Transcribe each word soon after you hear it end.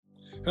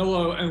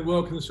Hello and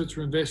welcome to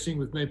Switzer Investing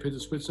with me, Peter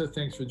Switzer.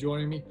 Thanks for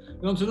joining me.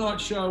 And on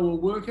tonight's show, we'll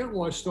work out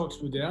why stocks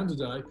were down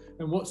today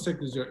and what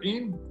sectors are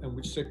in and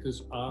which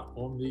sectors are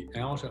on the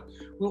outer.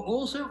 We'll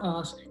also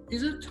ask,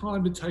 is it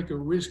time to take a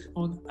risk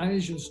on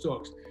Asian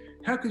stocks?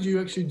 How could you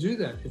actually do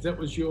that if that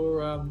was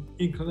your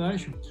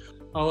inclination?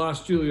 I'll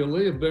ask Julia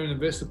Lee of Burn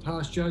Investor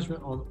pass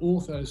judgment on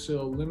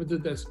Orthocell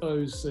Limited, that's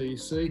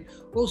OCC.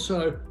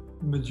 Also,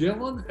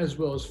 Magellan as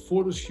well as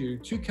Fortescue,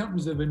 two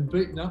companies that have been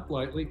beaten up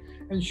lately,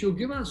 and she'll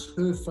give us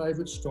her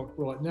favourite stock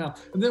right now.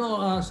 And then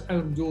I'll ask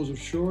Adam Dawes of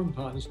Shaw and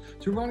Partners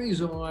to run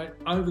his eye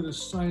over the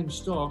same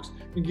stocks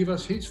and give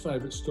us his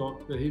favourite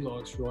stock that he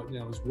likes right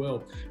now as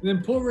well. And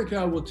then Paul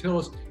Rickard will tell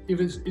us if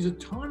is it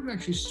time to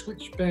actually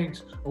switch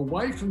banks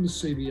away from the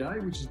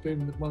CBA, which has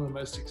been one of the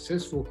most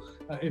successful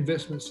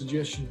investment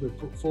suggestions we've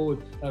put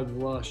forward over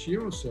the last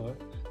year or so.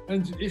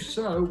 And if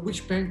so,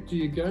 which bank do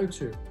you go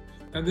to?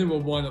 And then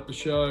we'll wind up the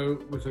show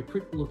with a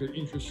quick look at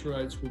interest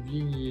rates with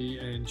Ying Yi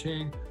and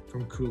Cheng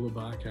from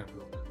Coolabah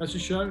Capital. That's the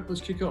show. Let's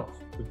kick off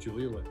with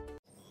Julia Lee.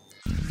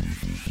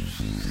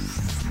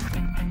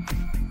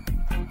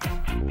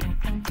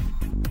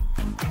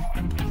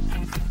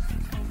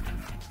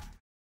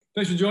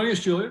 Thanks for joining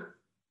us, Julia.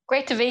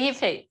 Great to be here,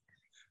 Pete.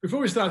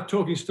 Before we start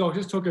talking stocks,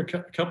 let's talk a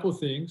couple of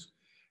things.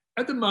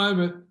 At the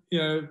moment,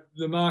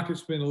 the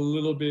market's been a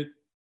little bit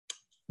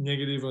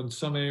negative on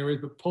some areas,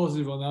 but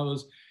positive on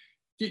others.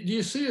 Do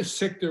you see a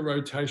sector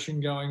rotation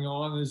going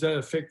on? Is that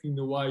affecting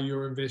the way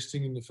you're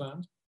investing in the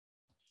fund?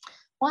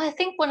 Well, I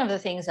think one of the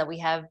things that we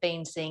have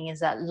been seeing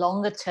is that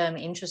longer term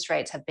interest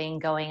rates have been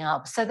going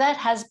up. So that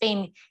has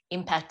been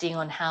impacting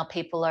on how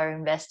people are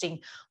investing.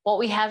 What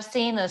we have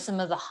seen are some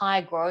of the high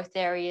growth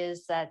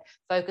areas that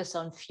focus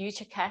on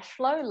future cash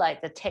flow,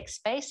 like the tech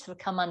space, have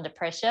come under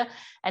pressure.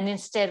 And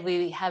instead,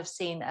 we have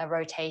seen a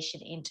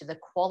rotation into the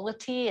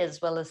quality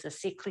as well as the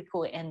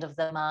cyclical end of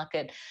the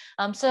market.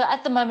 So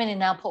at the moment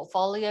in our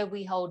portfolio,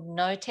 we hold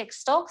no tech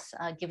stocks,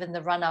 given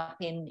the run up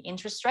in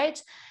interest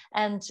rates.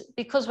 And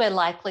because we're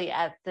likely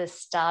at the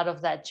start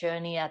of that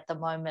journey at the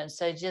moment,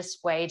 so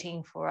just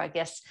waiting for, I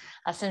guess,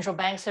 central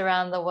banks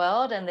around the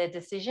world and their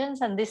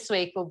decisions. And this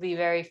week we'll be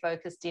very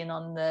focused in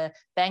on the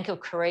Bank of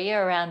Korea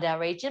around our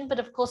region. But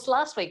of course,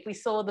 last week we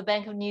saw the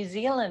Bank of New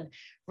Zealand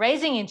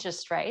raising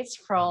interest rates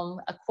from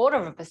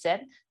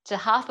 0.25% to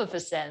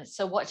 0.5%.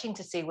 So watching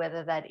to see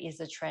whether that is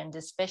a trend,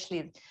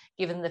 especially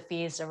given the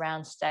fears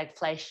around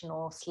stagflation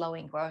or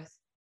slowing growth.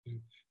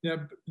 Now,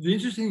 the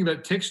interesting thing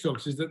about tech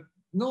stocks is that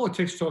not all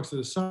tech stocks are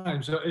the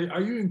same. So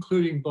are you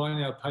including buy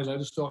now, pay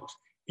later stocks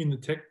in the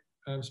tech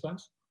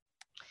space?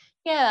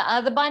 Yeah,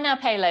 the buy now,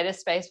 pay later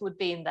space would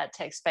be in that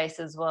tech space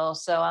as well.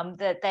 So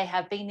that they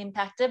have been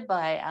impacted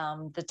by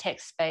the tech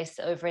space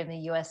over in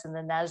the US and the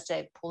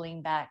NASDAQ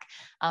pulling back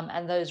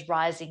and those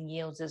rising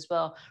yields as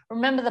well.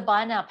 Remember, the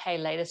buy now, pay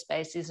later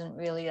space isn't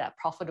really that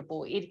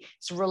profitable.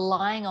 It's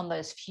relying on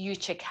those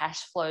future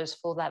cash flows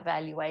for that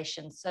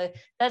valuation. So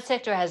that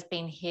sector has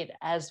been hit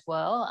as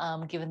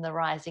well, given the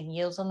rising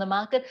yields on the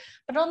market.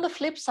 But on the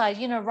flip side,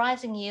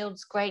 rising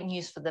yields, great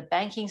news for the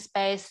banking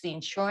space, the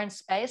insurance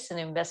space, and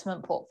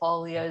investment portfolios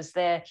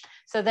there.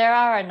 So there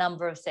are a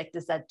number of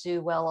sectors that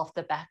do well off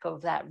the back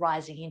of that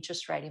rising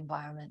interest rate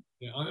environment.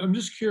 Yeah, I'm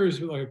just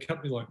curious with like a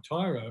company like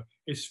Tyro,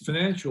 it's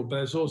financial, but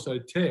it's also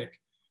tech.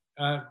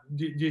 Do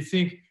you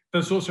think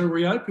that's also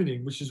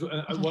reopening, which is one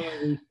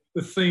of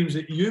the themes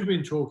that you've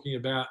been talking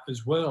about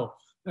as well?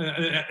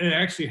 And it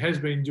actually has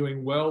been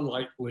doing well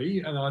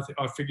lately, and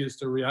I figure it's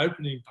the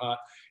reopening part.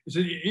 It's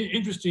an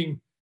interesting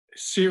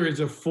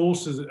series of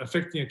forces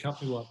affecting a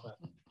company like that.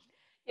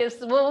 Yes,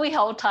 well, we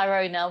hold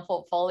Tyro in our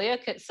portfolio,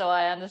 so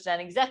I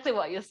understand exactly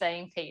what you're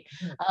saying, Pete.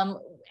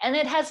 And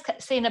it has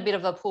seen a bit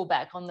of a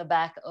pullback on the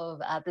back of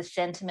the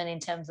sentiment in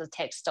terms of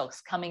tech stocks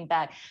coming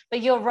back.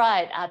 But you're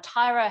right,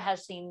 Tyro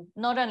has seen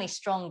not only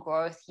strong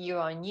growth year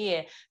on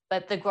year,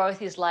 but the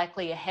growth is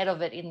likely ahead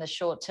of it in the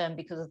short term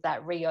because of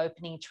that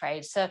reopening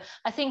trade. So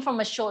I think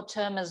from a short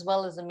term as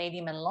well as a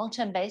medium and long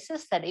term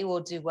basis that it will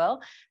do well.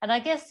 And I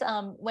guess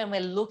when we're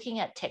looking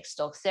at tech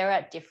stocks, they're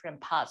at different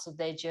parts of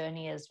their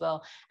journey as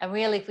well. And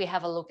really, if we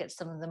have a look at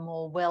some of the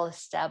more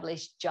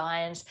well-established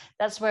giants,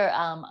 that's where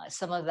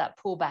some of that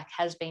pullback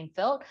has been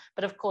felt.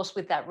 But of course,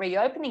 with that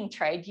reopening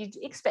trade, you'd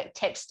expect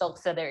tech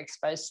stocks that are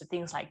exposed to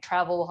things like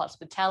travel,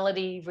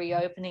 hospitality,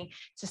 reopening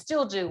to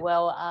still do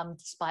well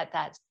despite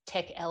that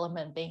tech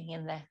element being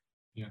in there.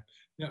 Yeah.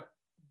 Now,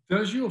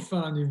 does your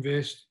fund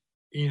invest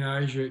in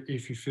Asia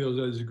if you feel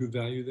there's a good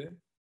value there?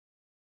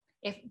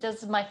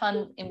 Does my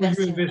fund invest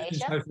in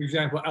Asia? Say, for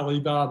example,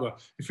 Alibaba.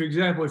 For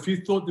example, if you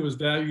thought there was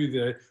value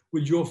there,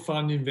 would your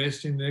fund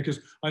invest in there? Because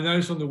I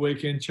noticed on the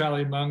weekend,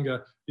 Charlie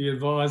Munger, the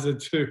advisor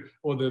to,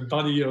 or the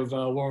buddy of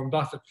Warren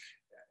Buffett,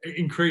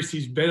 increased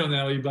his bet on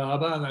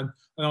Alibaba.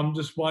 And I'm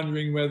just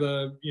wondering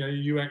whether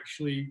you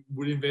actually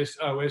would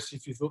invest OS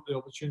if you thought the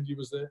opportunity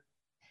was there.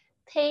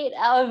 Pete,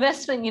 our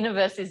investment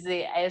universe is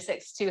the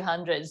ASX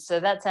 200, so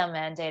that's our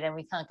mandate and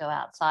we can't go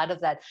outside of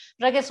that.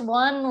 But I guess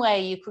one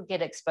way you could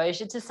get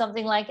exposure to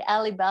something like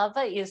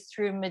Alibaba is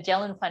through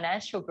Magellan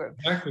Financial Group.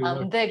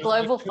 Exactly. Their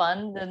global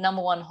fund, the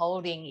number one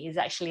holding is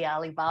actually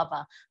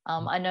Alibaba.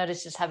 I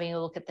noticed just having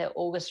a look at their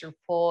August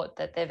report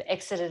that they've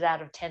exited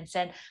out of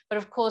Tencent. But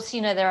of course,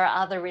 there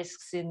are other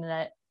risks in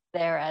that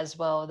there as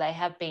well. They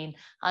have been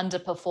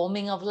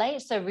underperforming of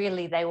late. So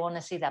really they want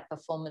to see that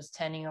performance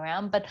turning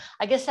around. But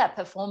I guess that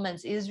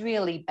performance is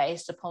really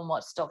based upon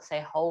what stocks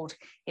they hold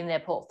in their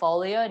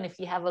portfolio. And if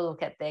you have a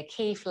look at their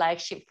key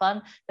flagship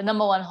fund, the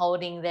number one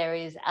holding there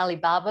is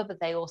Alibaba, but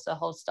they also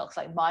hold stocks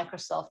like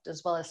Microsoft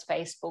as well as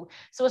Facebook.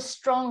 So a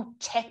strong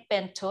tech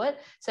bent to it.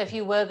 So if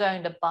you were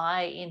going to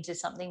buy into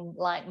something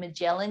like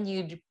Magellan,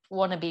 you'd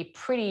want to be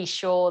pretty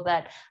sure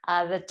that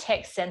the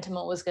tech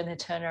sentiment was going to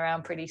turn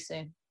around pretty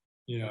soon.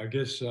 Yeah, I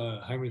guess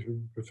Hamish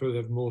would prefer to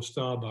have more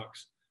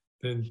Starbucks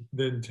than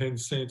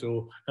Tencent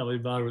or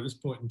Alibaba at this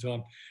point in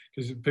time,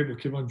 because people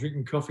keep on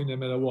drinking coffee no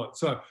matter what.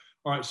 So,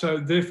 all right, so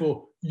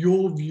therefore,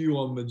 your view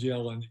on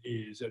Magellan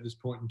is at this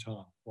point in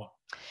time what?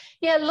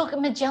 Yeah, look,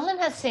 Magellan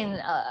has seen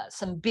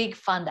some big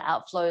fund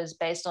outflows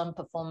based on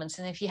performance.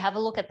 And if you have a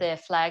look at their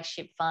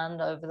flagship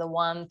fund over the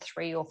 1,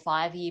 3 or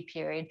 5 year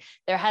period,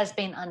 there has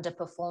been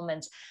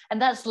underperformance. And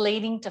that's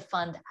leading to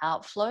fund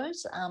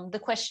outflows. The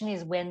question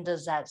is, when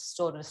does that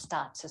sort of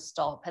start to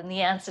stop? And the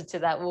answer to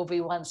that will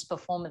be once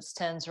performance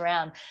turns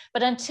around.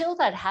 But until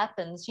that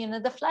happens,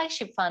 the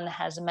flagship fund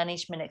has a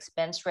management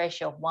expense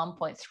ratio of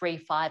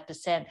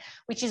 1.35%,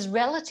 which is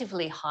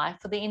relatively high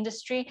for the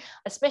industry,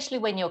 especially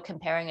when you're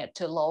comparing it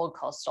to lower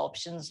cost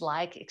options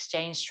like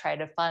exchange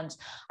traded funds.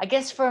 I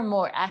guess for a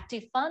more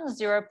active fund,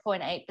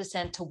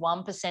 0.8% to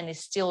 1% is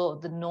still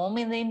the norm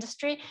in the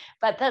industry,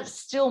 but that's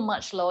still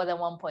much lower than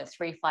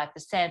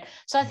 1.35%.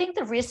 So I think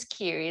the risk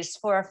here is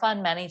for a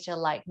fund manager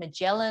like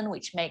Magellan,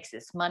 which makes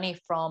its money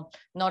from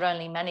not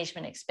only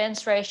management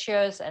expense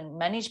ratios and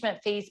management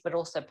fees, but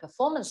also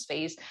performance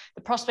fees.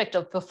 The prospect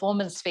of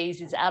performance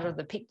fees is out of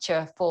the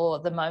picture for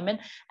the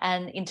moment.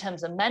 And in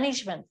terms of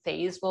management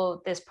fees,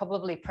 well, there's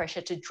probably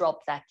pressure to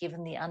drop that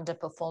given the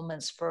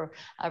underperformance for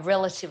a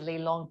relatively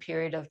long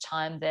period of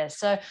time there.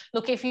 So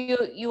look, if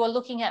you were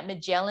looking at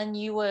Magellan,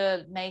 you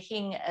were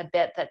making a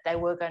bet that they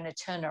were going to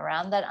turn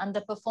around that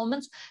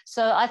underperformance.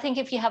 So I think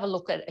if you have a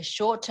look at a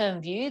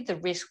short-term view, the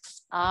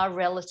risks are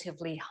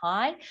relatively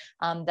high,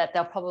 that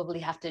they'll probably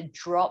have to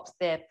drop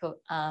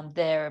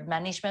their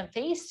management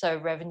fees, so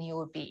revenue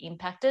would be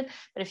impacted.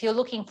 But if you're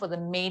looking for the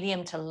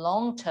medium to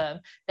long term,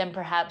 then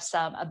perhaps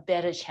a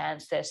better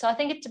chance there. So I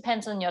think it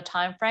depends on your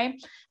time frame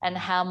and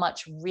how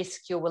much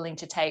risk you're willing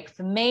to take.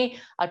 For me,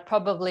 I'd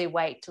probably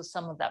wait till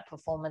some of that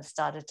performance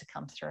started to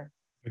come through.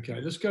 Okay,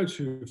 let's go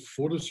to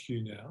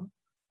Fortescue now.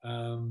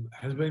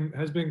 Has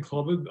been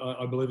clobbered.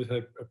 I believe it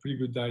had a pretty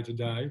good day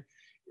today.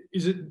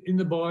 Is it in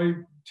the buy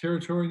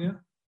territory now?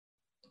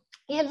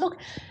 Yeah, look,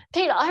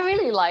 Pete, I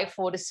really like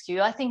Fortescue.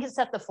 I think it's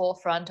at the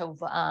forefront of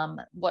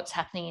what's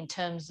happening in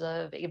terms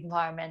of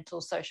environmental,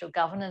 social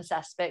governance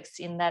aspects,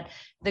 in that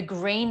the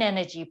green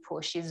energy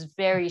push is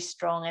very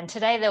strong. And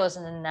today there was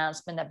an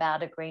announcement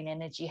about a green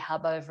energy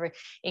hub over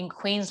in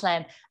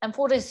Queensland, and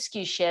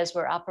Fortescue shares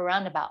were up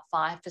around about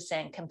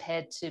 5%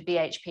 compared to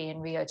BHP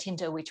and Rio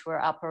Tinto, which were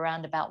up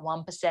around about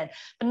 1%.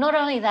 But not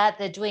only that,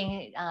 they're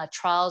doing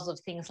trials of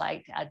things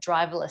like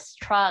driverless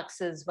trucks,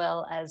 as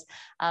well as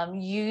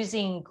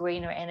using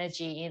greener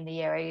energy in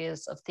the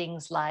areas of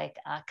things like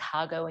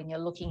cargo, and you're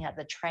looking at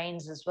the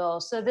trains as well.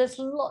 So there's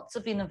lots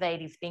of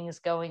innovative things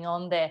going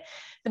on there.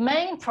 The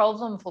main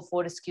problem for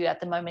Fortescue at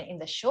the moment in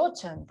the short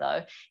term,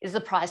 though, is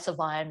the price of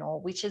iron ore,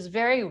 which has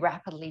very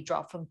rapidly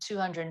dropped from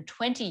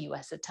 220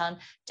 US a ton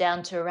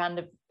down to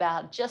around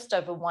about just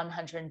over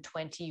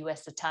 120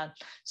 US a ton.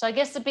 So I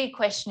guess the big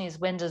question is,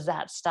 when does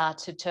that start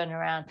to turn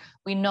around?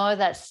 We know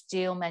that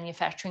steel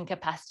manufacturing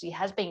capacity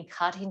has been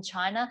cut in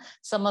China.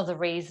 Some of the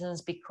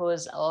reasons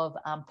because of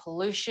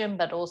pollution,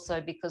 but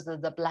also because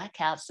of the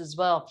blackouts as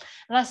well.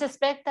 And I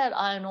suspect that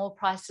iron ore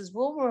prices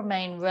will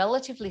remain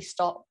relatively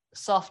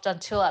soft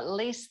until at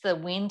least the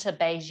Winter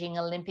Beijing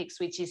Olympics,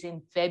 which is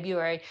in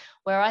February,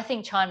 where I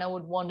think China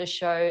would want to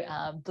show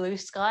blue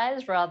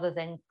skies rather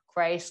than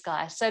grey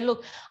sky. So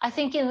look, I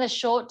think in the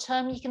short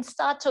term, you can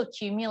start to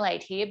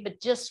accumulate here, but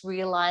just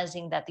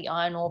realizing that the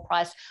iron ore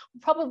price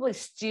will probably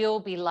still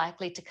be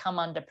likely to come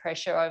under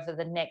pressure over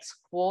the next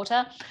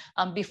quarter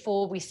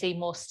before we see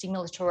more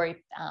stimulatory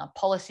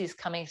policies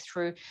coming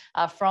through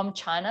from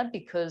China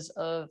because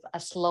of a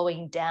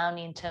slowing down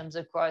in terms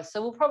of growth.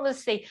 So we'll probably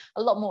see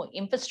a lot more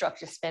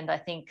infrastructure spend, I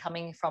think,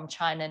 coming from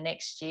China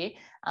next year.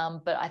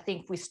 But I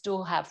think we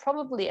still have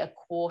probably a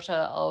quarter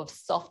of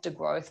softer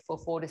growth for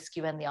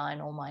Fortescue and the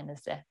iron ore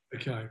miners there.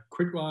 Okay,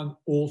 quick one,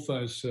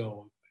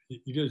 Orthocell.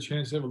 You get a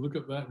chance to have a look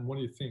at that, and what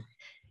do you think?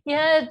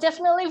 Yeah,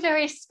 definitely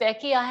very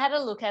specky. I had a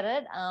look at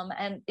it,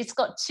 and it's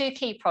got two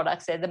key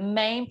products there. The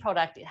main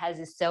product it has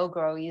is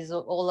CellGrow, is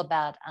all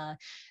about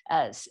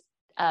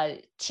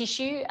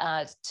tissue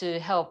to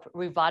help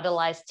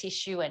revitalize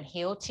tissue and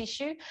heal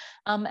tissue.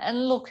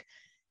 And look,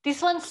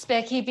 This one's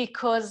specky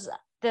because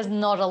there's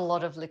not a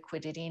lot of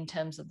liquidity in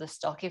terms of the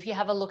stock. If you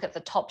have a look at the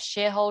top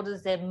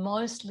shareholders, they're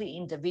mostly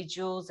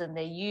individuals and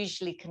they're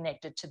usually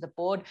connected to the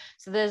board.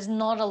 So there's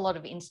not a lot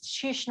of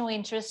institutional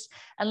interest.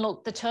 And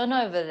look, the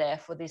turnover there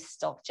for this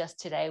stock just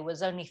today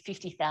was only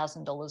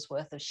 $50,000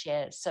 worth of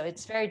shares. So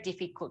it's very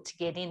difficult to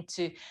get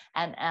into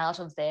and out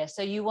of there.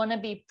 So you want to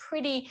be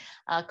pretty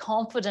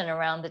confident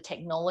around the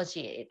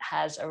technology it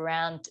has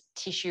around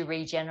tissue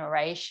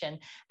regeneration.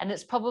 And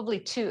it's probably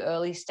too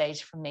early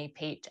stage for me,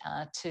 Pete,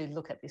 to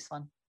look at this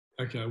one.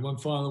 Okay, one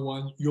final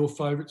one. Your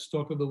favourite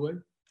stock of the week?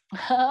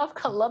 I've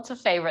got lots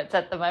of favorites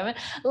at the moment.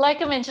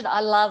 Like I mentioned, I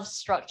love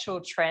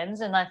structural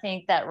trends, and I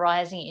think that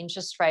rising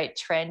interest rate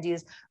trend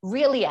is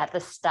really at the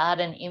start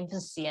and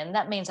infancy. And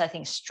that means I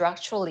think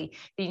structurally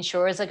the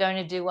insurers are going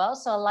to do well.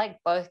 So I like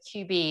both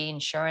QBE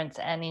Insurance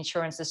and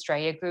Insurance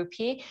Australia Group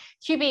here.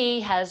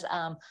 QBE has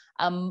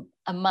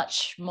a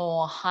much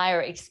more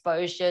higher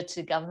exposure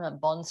to government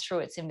bonds through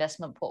its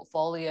investment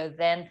portfolio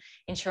than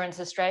Insurance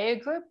Australia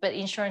Group, but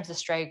Insurance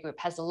Australia Group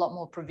has a lot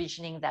more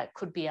provisioning that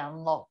could be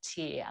unlocked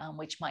here,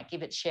 which might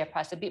give its share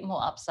price a bit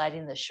more upside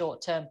in the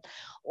short term.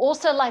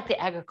 Also like the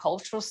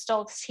agricultural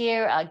stocks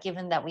here,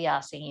 given that we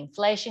are seeing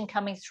inflation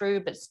coming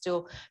through, but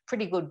still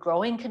pretty good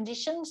growing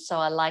conditions. So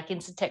I like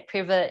Incitec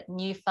Pivot,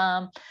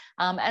 Nufarm,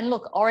 and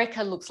look,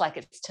 Orica looks like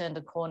it's turned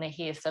a corner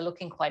here. So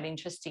looking quite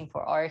interesting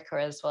for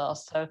Orica as well.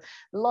 So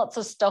lots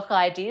of stock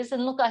ideas.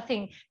 And look, I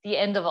think the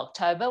end of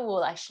October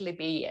will actually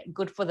be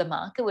good for the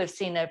market. We've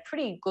seen a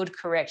pretty good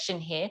correction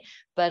here,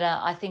 but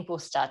I think we'll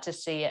start to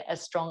see a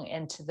strong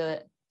end to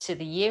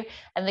the year.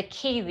 And the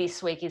key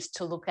this week is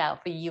to look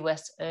out for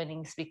US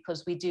earnings,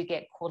 because we do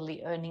get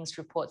quarterly earnings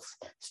reports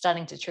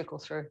starting to trickle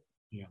through.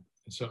 Yeah.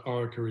 So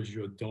Orica is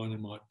your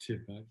dynamite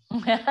tip, eh?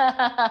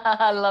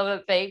 I love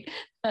it, Pete.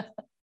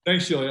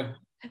 Thanks, Julia.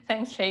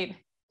 Thanks, Pete.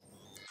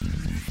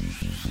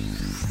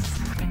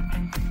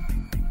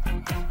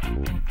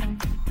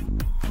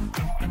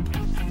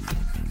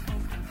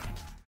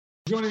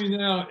 Joining me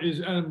now is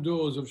Adam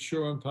Dawes of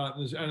Shore &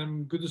 Partners.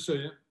 Adam, good to see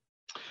you.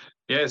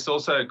 Yes,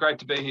 also great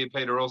to be here,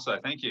 Peter, also.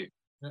 Thank you.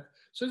 Yeah.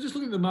 So just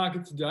looking at the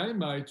market today,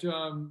 mate,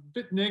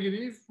 bit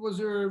negative. Was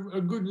there a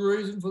good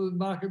reason for the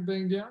market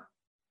being down?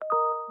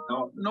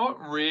 Not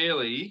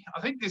really.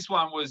 I think this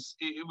one was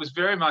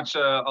very much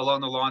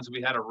along the lines that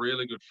we had a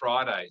really good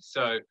Friday.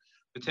 So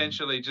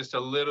potentially just a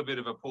little bit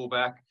of a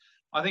pullback.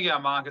 I think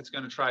our market's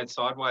going to trade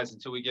sideways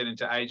until we get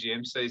into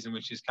AGM season,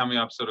 which is coming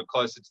up sort of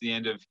closer to the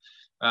end of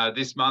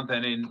this month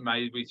and in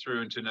maybe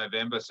through into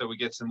November. So we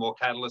get some more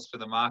catalysts for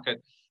the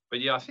market. But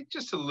yeah, I think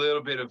just a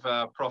little bit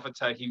of profit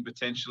taking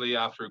potentially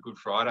after a good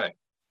Friday.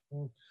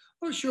 I'm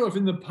not sure if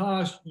in the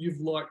past you've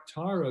liked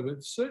Tyro, but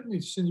it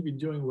certainly seems to be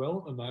doing well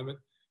at the moment.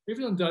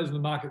 Even on days when the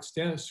market's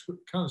down, it's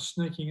kind of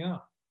sneaking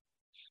up.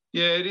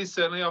 Yeah, it is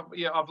certainly.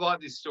 I've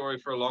liked this story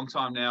for a long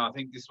time now. I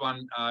think this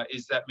one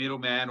is that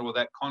middleman or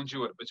that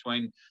conduit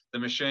between the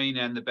machine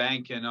and the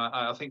bank. And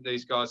I think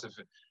these guys have,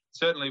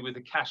 certainly with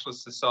the cashless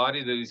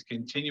society that is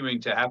continuing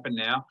to happen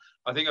now,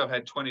 I think I've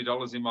had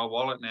 $20 in my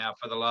wallet now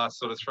for the last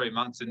sort of 3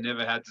 months and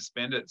never had to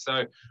spend it.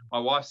 So my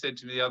wife said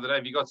to me the other day,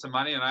 have you got some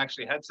money? And I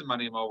actually had some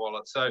money in my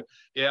wallet. So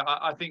yeah,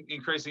 I think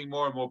increasingly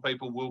more and more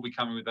people will be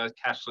coming with those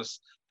cashless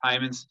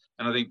payments.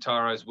 And I think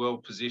Tyro is well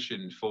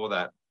positioned for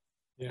that.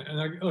 Yeah,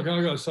 and I've got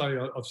to say,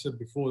 I've said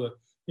before that,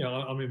 you know,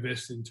 I'm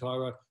invested in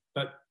Tyro,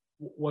 but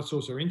what's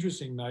also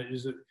interesting, mate,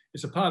 is that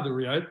it's a part of the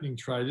reopening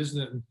trade,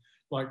 isn't it? And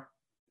like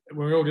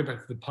when we all get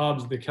back to the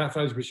pubs, the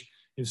cafes, which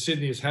in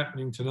Sydney is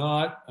happening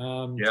tonight,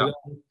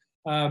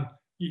 today,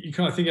 you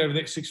kind of think over the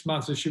next 6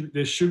 months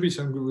there should be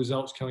some good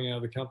results coming out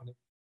of the company.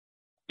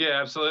 Yeah,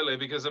 absolutely.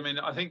 Because I mean,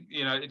 I think,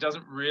 you know, it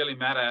doesn't really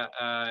matter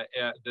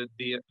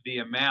the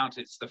amount;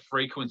 it's the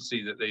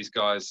frequency that these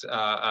guys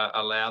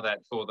allow that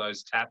for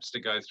those taps to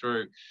go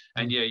through.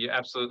 And yeah, you're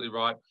absolutely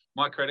right.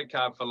 My credit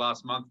card for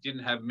last month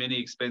didn't have many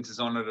expenses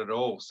on it at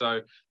all. So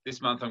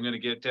this month I'm going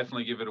to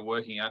definitely give it a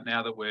working out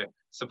now that we're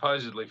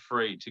supposedly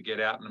free to get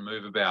out and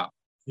move about.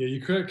 Yeah,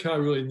 your credit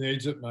card really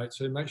needs it, mate.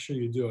 So make sure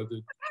you do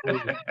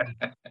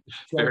it.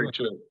 Very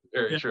true.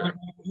 Very true.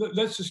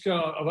 Let's just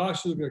go. I've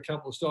asked you to look at a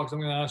couple of stocks.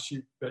 I'm going to ask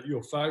you about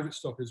your favourite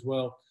stock as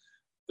well.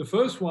 The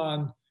first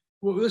one,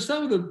 well, let's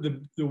start with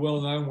the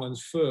well-known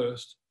ones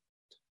first.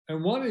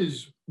 And one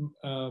is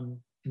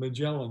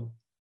Magellan.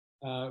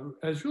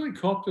 Has really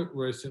copped it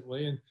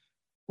recently. And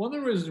one of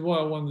the reasons why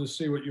I wanted to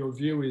see what your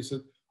view is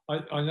that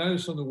I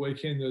noticed on the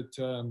weekend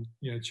that,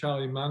 you know,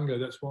 Charlie Munger,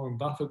 that's Warren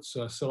Buffett's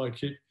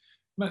sidekick,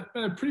 made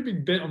a pretty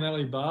big bet on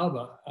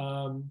Alibaba.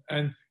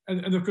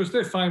 And of course,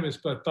 they're famous,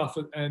 both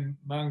Buffett and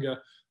Munger,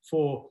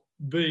 for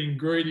being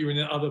greedy when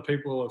other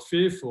people are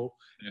fearful.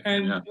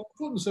 And I thought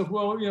to myself,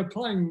 well, you know,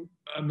 playing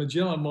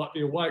Magellan might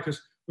be a way,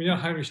 because we know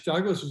Hamish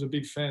Douglas was a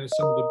big fan of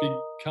some of the big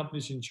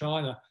companies in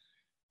China.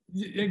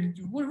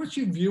 What's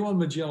your view on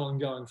Magellan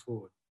going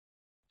forward?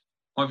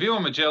 My view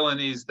on Magellan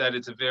is that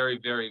it's a very,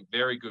 very,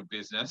 very good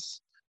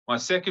business. My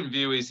second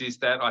view is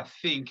that I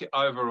think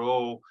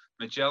overall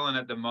Magellan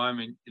at the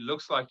moment, it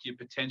looks like you're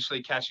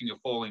potentially catching a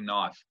falling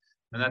knife.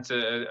 And that's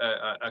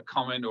a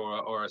comment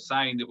or a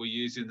saying that we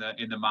use in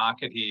the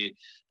market here,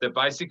 that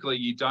basically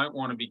you don't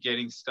want to be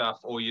getting stuff,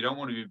 or you don't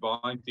want to be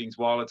buying things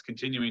while it's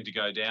continuing to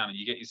go down and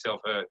you get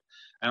yourself hurt.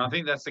 And I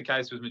think that's the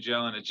case with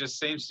Magellan. It just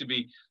seems to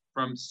be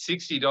from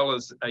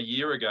 $60 a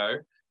year ago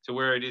to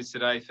where it is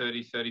today,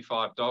 $30,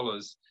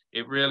 $35.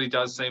 It really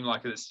does seem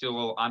like it's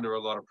still under a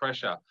lot of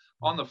pressure.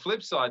 On the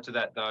flip side to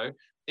that, though,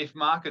 if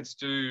markets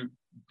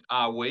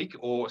are weak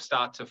or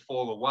start to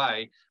fall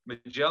away,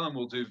 Magellan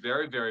will do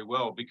very, very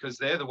well, because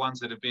they're the ones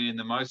that have been in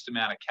the most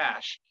amount of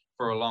cash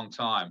for a long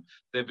time.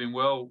 They've been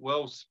well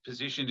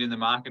positioned in the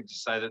market to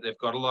say that they've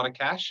got a lot of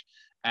cash,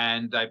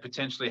 and they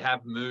potentially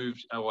have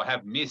moved or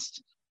have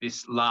missed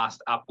this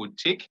last upward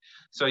tick.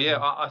 So yeah,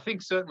 I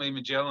think certainly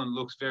Magellan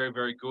looks very,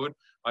 very good.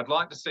 I'd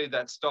like to see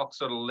that stock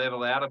sort of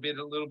level out a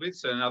little bit.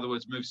 So in other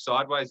words, move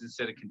sideways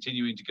instead of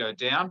continuing to go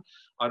down.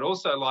 I'd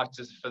also like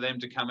for them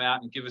to come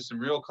out and give us some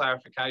real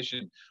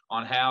clarification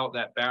on how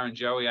that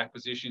Barrenjoey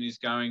acquisition is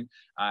going,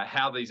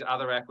 how these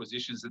other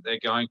acquisitions that they're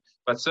going.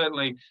 But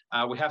certainly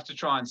we have to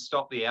try and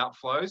stop the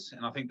outflows.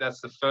 And I think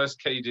that's the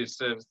first key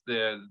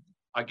to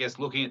I guess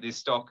looking at this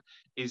stock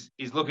is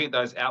looking at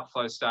those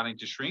outflows starting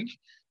to shrink.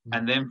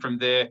 And then from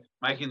there,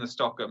 making the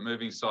stock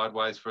moving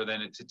sideways for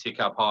then it to tick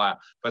up higher.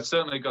 But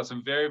certainly got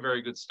some very,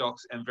 very good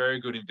stocks and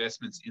very good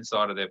investments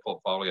inside of their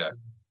portfolio.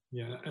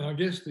 Yeah, and I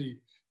guess the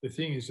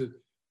thing is that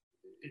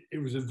it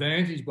was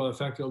advantaged by the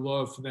fact that a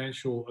lot of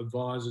financial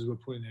advisors were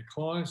putting their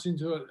clients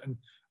into it. And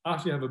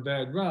after you have a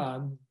bad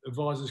run,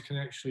 advisors can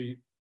actually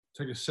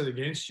take a set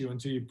against you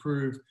until you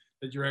prove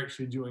that you're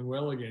actually doing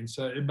well again.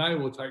 So it may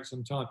well take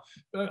some time.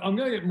 But I'm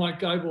going to get Mike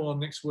Gable on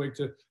next week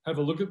to have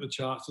a look at the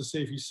charts to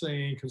see if he's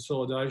seeing any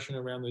consolidation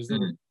around these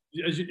little.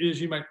 As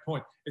you make the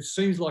point, it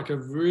seems like a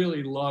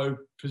really low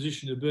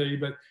position to be,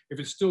 but if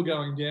it's still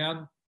going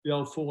down, the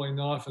old falling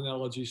knife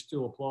analogy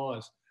still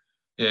applies.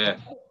 Yeah.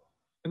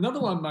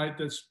 Another one, mate,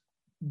 that's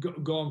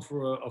gone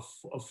for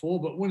a fall,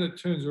 but when it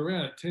turns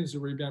around, it tends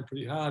to rebound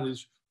pretty hard,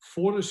 is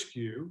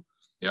Fortescue.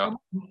 Yeah.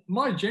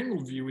 My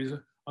general view is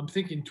I'm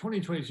thinking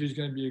 2022 is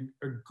going to be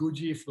a good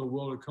year for the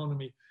world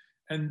economy,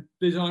 and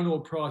these iron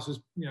ore prices,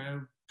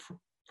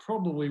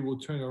 probably will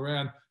turn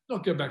around,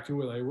 not go back to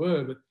where they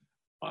were, but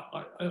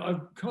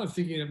I'm kind of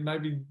thinking that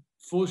maybe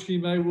Fortescue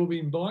may well be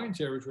in buying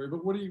territory.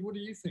 But what do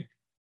you think?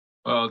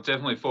 Well,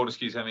 definitely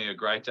Fortescue's having a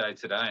great day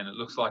today, and it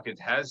looks like it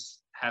has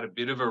had a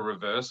bit of a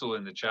reversal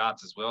in the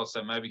charts as well.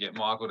 So maybe get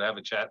Michael to have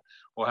a chat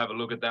or have a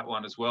look at that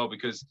one as well,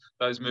 because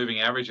those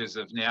moving averages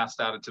have now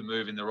started to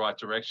move in the right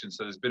direction.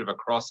 So there's a bit of a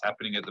cross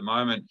happening at the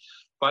moment.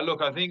 But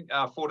look, I think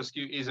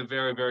Fortescue is a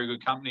very, very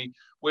good company.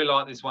 We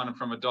like this one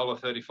from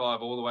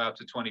 $1.35 all the way up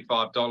to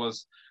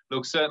 $25.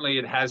 Look, certainly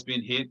it has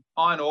been hit.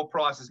 Iron ore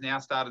prices now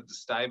started to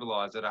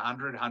stabilise at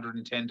 $100,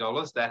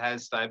 $110. That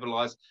has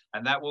stabilised,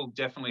 and that will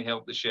definitely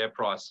help the share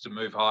price to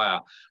move higher.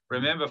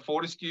 Remember,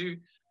 Fortescue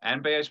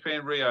and BHP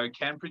and Rio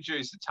can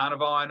produce a ton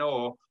of iron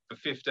ore for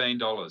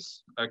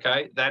 $15,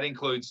 okay? That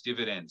includes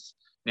dividends.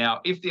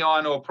 Now, if the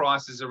iron ore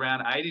price is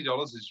around $80,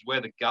 which is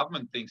where the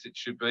government thinks it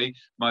should be,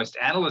 most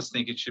analysts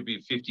think it should be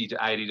 $50 to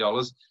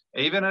 $80,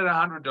 even at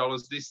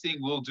 $100, this thing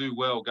will do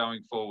well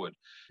going forward.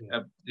 Yeah.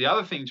 The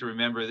other thing to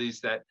remember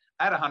is that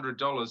at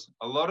 $100,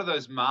 a lot of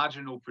those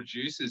marginal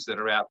producers that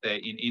are out there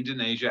in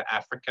Indonesia,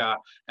 Africa,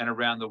 and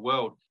around the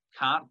world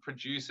can't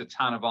produce a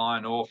ton of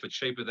iron ore for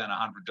cheaper than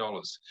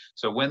 $100.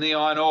 So when the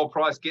iron ore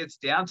price gets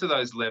down to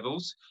those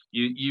levels,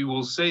 you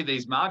will see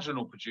these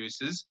marginal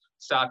producers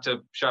start to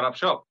shut up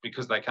shop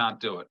because they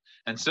can't do it.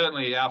 And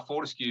certainly our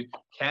Fortescue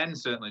can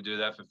certainly do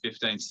that for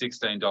 $15,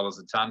 $16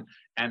 a tonne,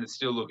 and it's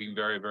still looking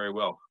very, very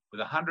well. With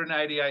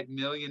 188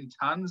 million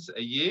tonnes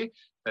a year,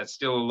 that's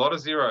still a lot of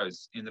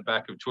zeros in the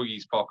back of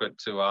Twiggy's pocket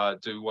to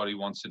do what he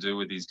wants to do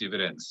with his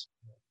dividends.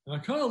 And I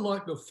kind of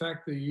like the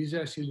fact that he's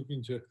actually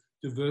looking to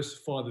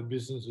diversify the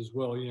business as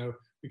well.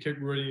 We kept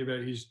reading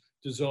about his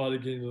desire to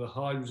get into the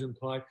hydrogen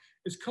play.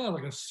 It's kind of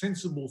like a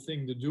sensible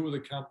thing to do with a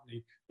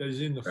company that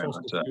is in the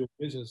fossil fuel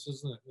business,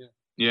 isn't it? Yeah.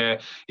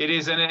 Yeah, it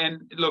is.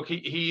 And look,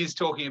 he is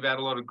talking about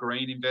a lot of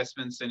green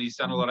investments, and he's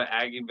done a lot of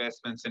ag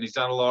investments, and he's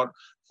done a lot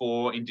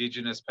for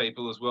Indigenous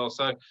people as well.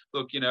 So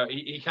look,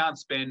 he can't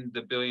spend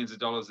the billions of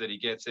dollars that he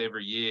gets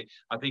every year.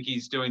 I think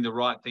he's doing the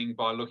right thing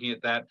by looking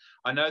at that.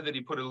 I know that he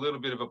put a little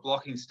bit of a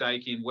blocking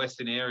stake in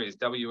Western Areas,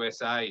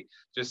 WSA,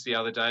 just the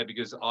other day,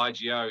 because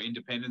IGO,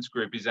 Independence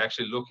Group, is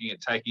actually looking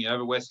at taking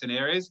over Western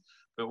Areas.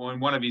 But when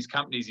one of his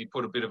companies, he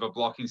put a bit of a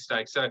blocking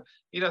stake. So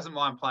he doesn't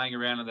mind playing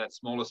around in that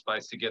smaller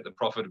space to get the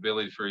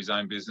profitability for his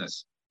own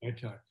business.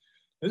 Okay.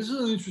 This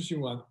is an interesting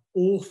one.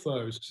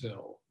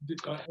 Orthocell. Did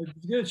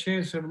you get a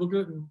chance to have a look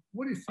at it? And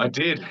what do you think? I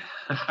did.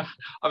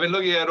 I've been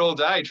looking at it all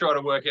day trying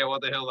to work out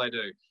what the hell they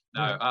do.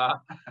 No.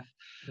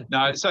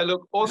 No. So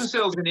look,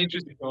 Orthocell is an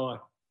interesting guy.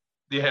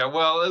 Yeah.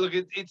 Well, look,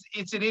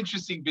 it's an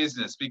interesting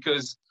business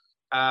because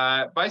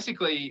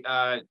basically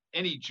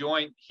any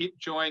joint, hip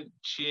joint,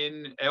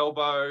 chin,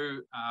 elbow,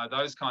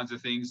 those kinds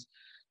of things,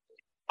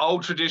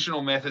 old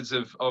traditional methods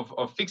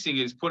of fixing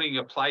it is putting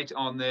a plate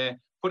on there,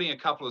 putting a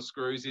couple of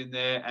screws in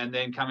there, and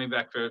then coming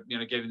back for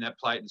getting that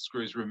plate and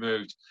screws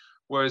removed.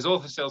 Whereas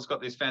Orthocell's got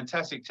this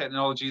fantastic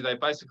technology. They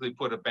basically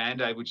put a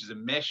Band-Aid, which is a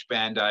mesh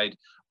Band-Aid,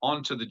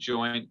 onto the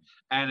joint,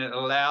 and it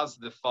allows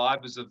the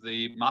fibers of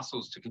the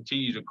muscles to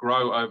continue to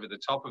grow over the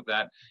top of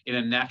that in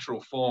a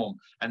natural form.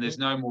 And there's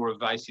no more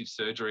evasive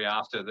surgery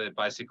after they've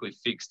basically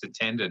fixed a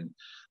tendon.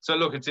 So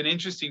look, it's an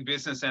interesting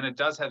business, and it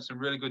does have some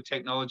really good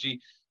technology,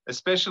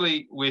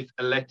 especially with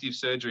elective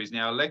surgeries.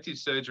 Now, elective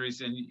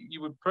surgeries, and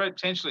you would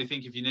potentially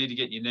think if you need to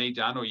get your knee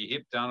done or your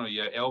hip done or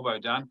your elbow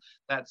done,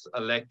 that's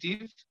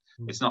elective.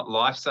 It's not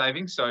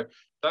life-saving. So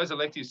those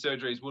elective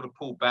surgeries would have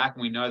pulled back.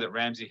 And we know that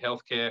Ramsay Health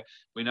Care,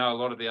 we know a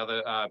lot of the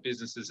other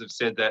businesses have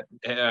said that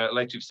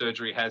elective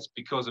surgery has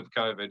because of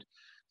COVID.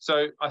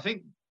 So I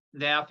think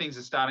now things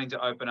are starting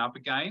to open up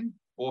again.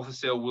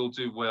 Orthocell will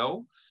do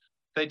well.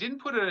 They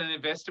didn't put an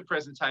investor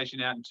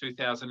presentation out in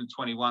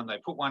 2021. They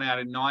put one out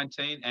in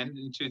 19 and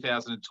in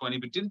 2020,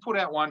 but didn't put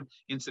out one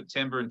in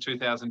September in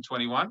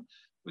 2021,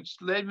 which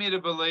led me to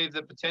believe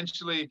that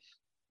potentially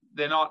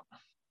they're not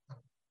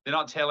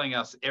telling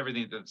us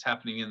everything that's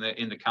happening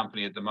in the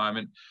company at the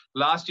moment.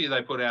 Last year,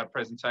 they put out a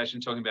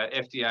presentation talking about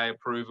FDA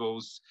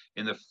approvals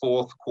in the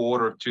fourth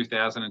quarter of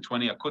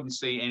 2020. I couldn't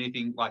see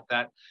anything like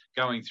that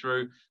going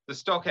through. The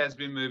stock has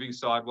been moving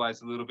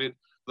sideways a little bit.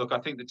 Look, I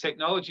think the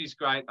technology is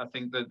great. I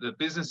think that the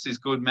business is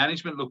good.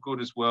 Management look good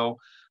as well.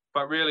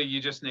 But really, you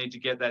just need to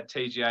get that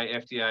TGA,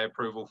 FDA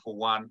approval for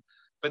one.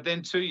 But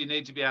then two, you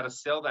need to be able to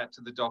sell that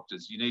to the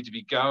doctors. You need to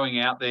be going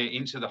out there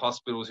into the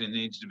hospitals. You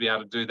need to be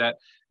able to do that.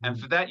 And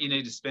for that, you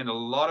need to spend a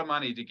lot of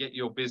money to get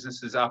your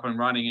businesses up and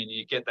running, and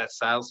you get that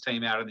sales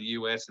team out in the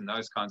US and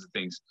those kinds of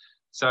things.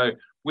 So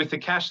with the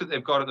cash that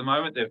they've got at the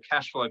moment, they're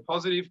cash flow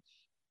positive.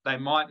 They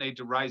might need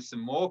to raise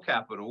some more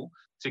capital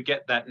to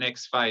get that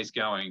next phase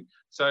going.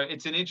 So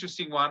it's an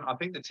interesting one. I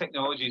think the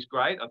technology is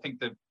great. I think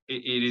that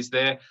it is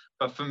there.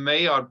 But for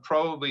me, I'd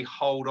probably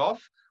hold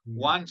off.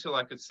 One, till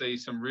I could see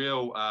some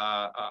real,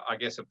 I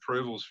guess,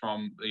 approvals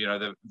from, you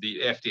know,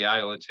 the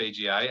FDA or the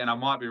TGA. And I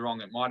might be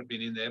wrong. It might have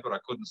been in there, but I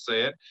couldn't see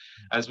it.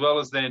 As well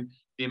as then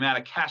the amount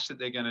of cash that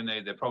they're going to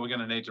need. They're probably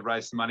going to need to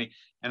raise some money.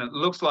 And it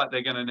looks like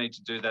they're going to need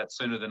to do that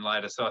sooner than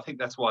later. So I think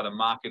that's why the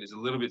market is a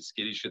little bit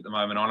skittish at the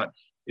moment on it.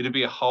 It'll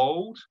be a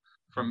hold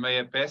from me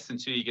at best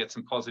until you get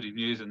some positive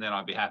news, and then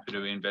I'd be happy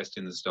to invest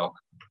in the stock.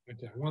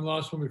 Okay, one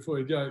last one before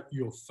you go.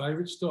 Your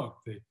favourite stock,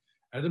 the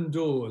Adam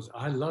Dawes.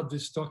 I love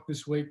this stock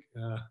this week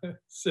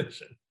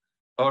session.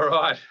 All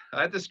right.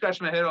 I had to scratch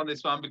my head on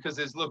this one because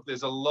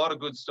there's a lot of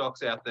good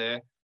stocks out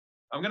there.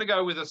 I'm going to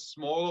go with a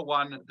smaller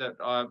one that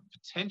I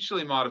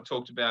potentially might have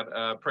talked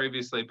about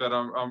previously, but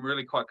I'm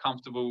really quite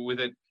comfortable with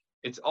it.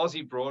 It's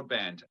Aussie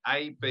Broadband.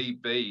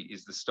 ABB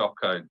is the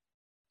stock code.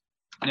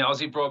 Now,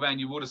 Aussie Broadband,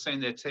 you would have seen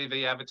their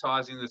TV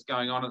advertising that's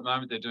going on at the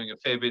moment. They're doing a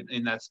fair bit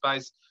in that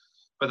space.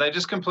 But they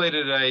just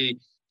completed a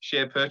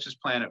share purchase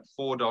plan at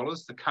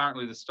 $4.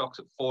 Currently, the stock's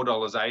at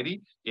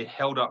 $4.80. It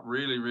held up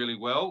really, really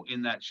well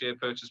in that share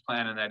purchase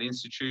plan and that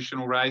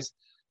institutional raise.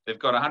 They've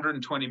got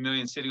 120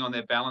 million sitting on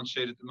their balance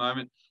sheet at the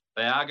moment.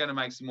 They are going to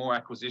make some more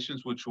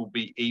acquisitions, which will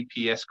be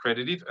EPS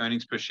accretive,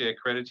 earnings per share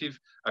accretive,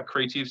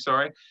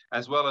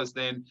 as well as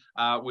then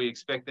we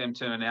expect them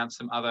to announce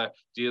some other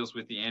deals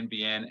with the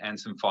NBN and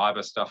some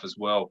fibre stuff as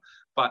well.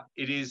 But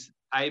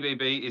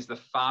ABB is the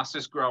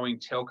fastest growing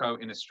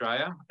telco in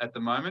Australia at the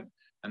moment.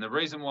 And the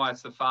reason why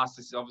it's the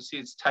fastest, obviously,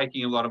 it's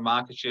taking a lot of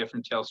market share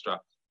from Telstra.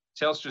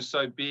 Telstra's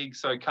so big,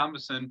 so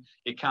cumbersome,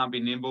 it can't be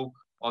nimble.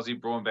 Aussie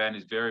Broadband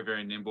is very,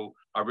 very nimble.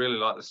 I really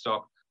like the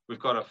stock. We've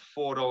got a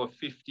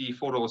 $4.50,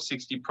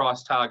 $4.60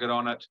 price target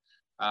on it.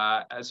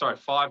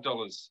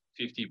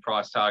 $5.50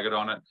 price target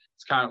on it.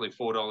 It's currently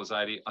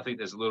 $4.80. I think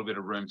there's a little bit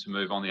of room to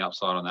move on the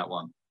upside on that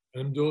one.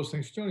 Adam Dawes,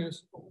 thanks for joining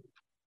us.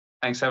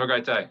 Thanks. Have a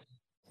great day.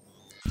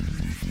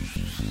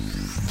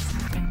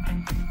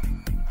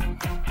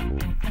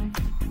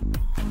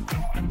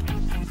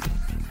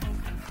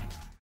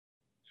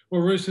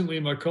 Well, recently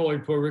my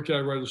colleague Paul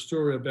Rico wrote a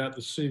story about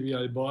the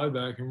CBA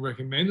buyback and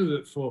recommended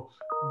it for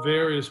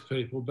various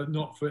people, but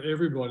not for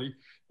everybody.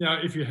 Now,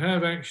 if you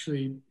have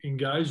actually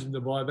engaged in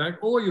the buyback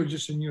or you're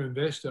just a new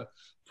investor,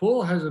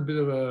 Paul has a bit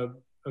of a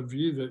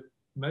view that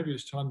maybe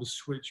it's time to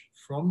switch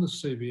from the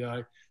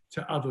CBA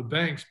to other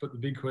banks. But the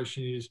big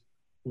question is,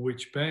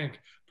 which bank?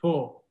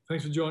 Paul,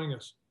 thanks for joining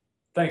us.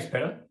 Thanks,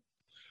 Peter.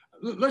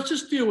 Let's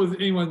just deal with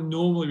anyone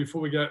normally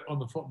before we go on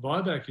the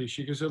buyback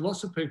issue, because there are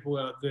lots of people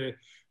out there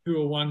who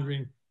are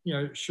wondering, you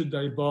know, should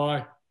they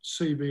buy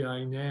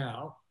CBA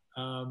now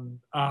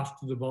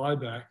after the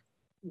buyback?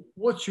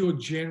 What's your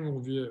general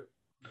view?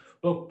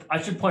 Look,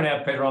 I should point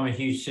out, Peter, I'm a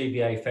huge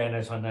CBA fan,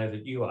 as I know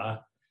that you are.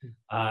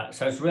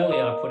 So it's rarely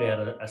I put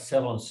out a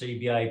sell on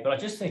CBA, but I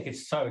just think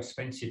it's so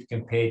expensive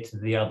compared to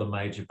the other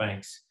major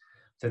banks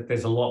that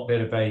there's a lot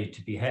better value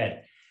to be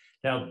had.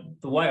 Now,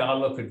 the way I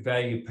look at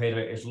value, Peter,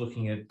 is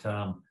looking at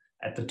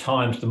the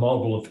times, the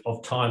model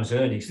of times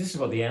earnings. This is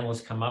what the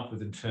analysts come up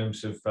with in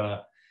terms of,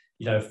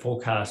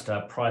 forecast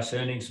price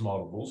earnings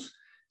multiples.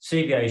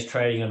 CBA is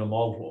trading on a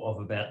multiple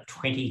of about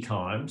 20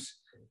 times,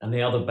 and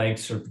the other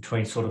banks are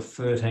between sort of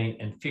 13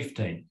 and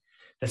 15.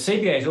 Now,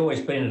 CBA has always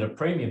been at a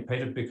premium,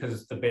 Peter, because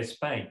it's the best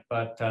bank,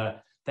 but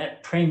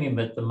that premium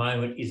at the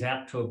moment is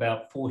out to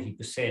about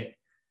 40%.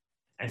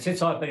 And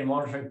since I've been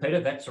monitoring, Peter,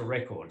 that's a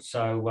record.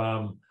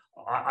 So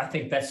I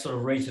think that's sort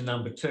of reason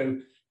number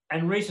two.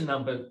 And reason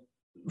number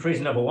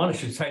one, I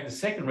should say, the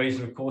second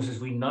reason, of course, is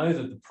we know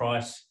that the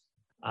price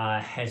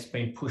has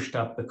been pushed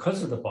up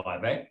because of the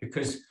buyback,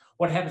 because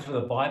what happens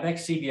with a buyback,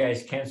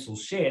 CBAs cancel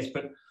shares,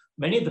 but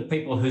many of the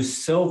people who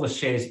sell the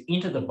shares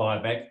into the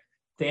buyback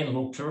then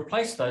look to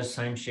replace those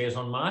same shares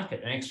on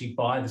market and actually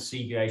buy the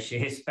CBA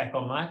shares back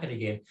on market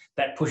again.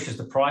 That pushes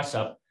the price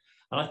up.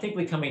 And I think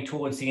we're coming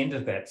towards the end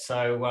of that.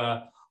 So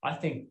I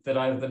think that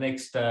over the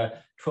next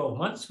 12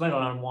 months, when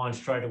I unwind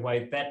straight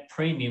away, that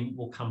premium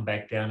will come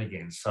back down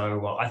again.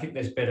 So I think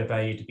there's better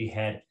value to be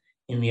had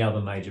in the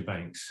other major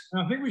banks.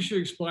 I think we should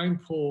explain,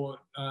 Paul,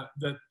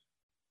 that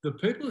the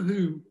people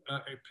who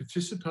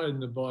participated in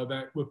the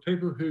buyback were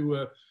people who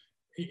were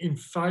in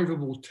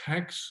favourable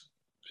tax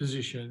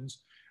positions,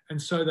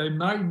 and so they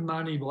made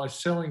money by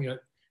selling it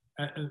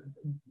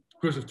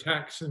because of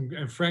tax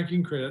and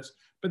franking credits,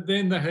 but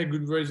then they had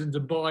good reason to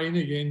buy in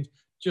again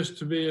just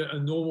to be a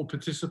normal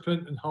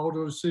participant and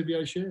holder of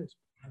CBA shares.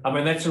 I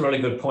mean, that's a really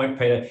good point,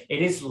 Peter.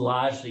 It is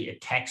largely a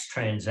tax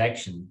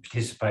transaction,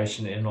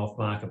 participation in an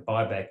off-market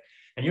buyback.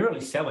 And you're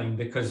really selling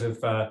because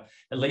of, at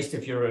least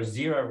if you're a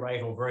zero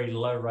rate or very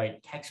low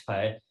rate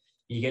taxpayer,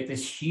 you get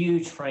this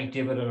huge frank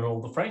dividend and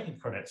all the franking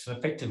credits. And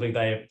effectively,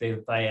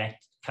 they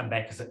come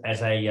back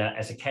as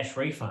a cash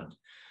refund.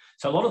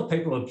 So a lot of the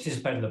people who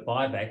participate in the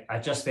buyback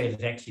are just there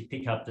to actually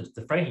pick up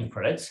the franking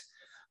credits,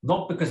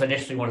 not because they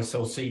necessarily want to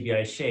sell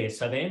CBA shares.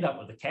 So they end up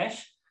with the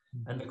cash.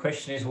 And the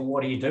question is, well,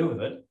 what do you do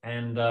with it?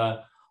 And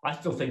I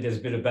still think there's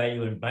a bit of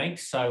value in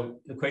banks. So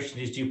the question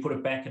is, do you put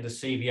it back into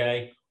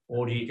CBA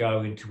or do you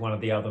go into one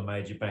of the other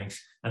major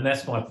banks? And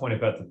that's my point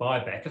about the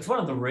buyback. It's one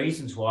of the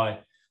reasons why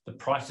the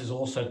price has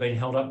also been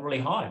held up really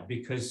high,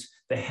 because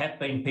there have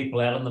been people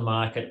out in the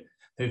market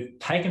who've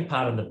taken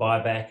part in the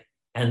buyback,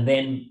 and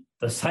then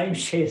the same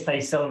shares they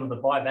sell in the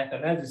buyback, I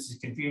know this is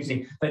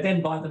confusing, they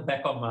then buy them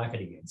back on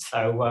market again.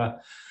 So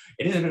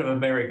it is a bit of a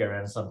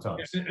merry-go-round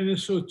sometimes. And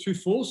there's sort of two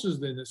forces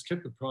then that's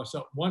kept the price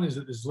up. One is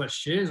that there's less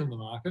shares on the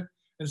market.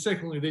 And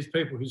secondly, these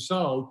people who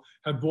sold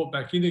have bought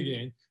back in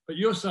again. But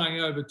you're saying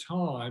over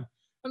time,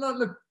 and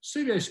look,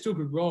 CBA still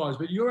could rise,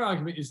 but your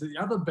argument is that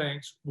the other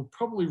banks will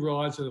probably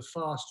rise at a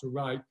faster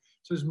rate.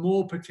 So there's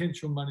more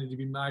potential money to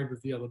be made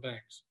with the other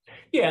banks.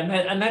 Yeah,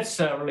 and that's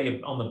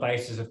really on the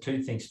basis of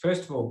two things.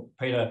 First of all,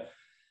 Peter,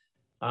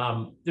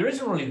 there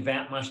isn't really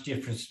that much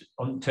difference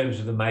in terms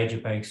of the major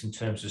banks in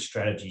terms of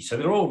strategy. So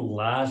they're all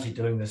largely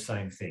doing the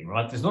same thing,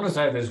 right? There's not as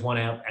though there's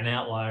an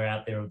outlier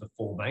out there of the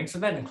four banks, so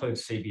that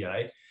includes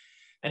CBA.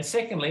 And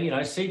secondly,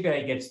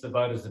 CBA gets the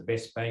vote as the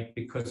best bank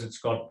because it's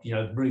got,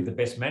 really the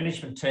best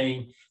management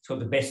team, it's got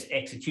the best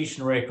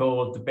execution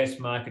record, the best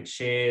market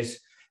shares,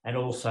 and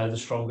also the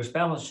strongest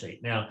balance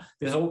sheet. Now,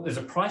 there's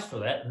a price for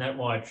that, and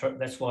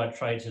that's why it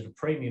trades at a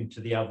premium to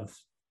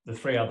the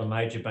three other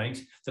major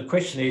banks. The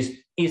question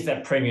is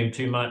that premium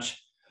too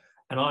much?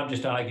 And I'm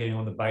just arguing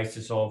on the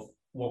basis of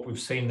what we've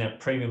seen that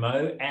premium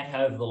at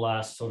over the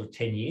last sort of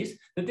 10 years,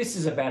 that this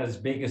is about as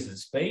big as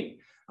it's been.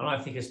 And I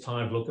think it's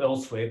time to look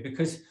elsewhere,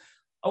 because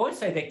I won't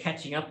say they're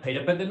catching up,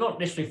 Peter, but they're not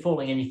necessarily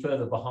falling any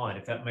further behind,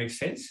 if that makes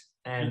sense.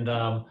 And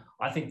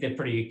I think they're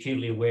pretty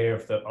acutely aware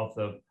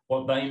of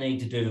what they need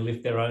to do to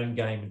lift their own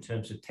game in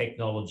terms of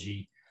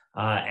technology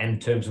and in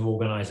terms of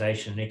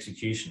organisation and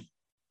execution.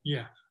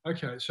 Yeah.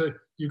 Okay. So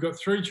you've got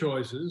three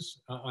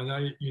choices. I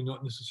know you're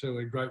not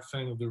necessarily a great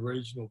fan of the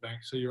regional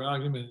banks. So your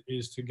argument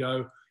is to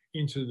go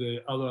into the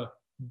other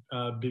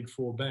big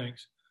four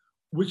banks.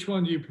 Which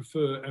one do you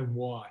prefer and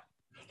why?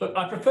 Look,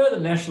 I prefer the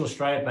National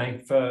Australia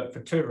Bank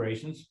for two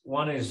reasons.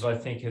 One is I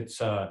think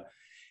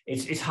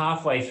it's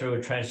halfway through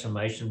a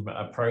transformation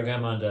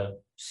program under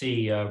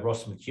CEO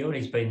Ross McEwan.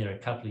 He's been there a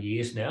couple of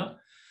years now.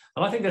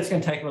 And I think that's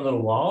going to take him a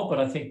little while, but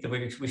I think that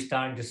we're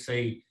starting to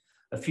see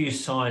a few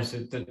signs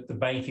that the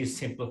bank is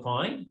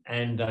simplifying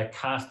and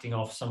casting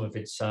off some of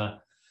its, the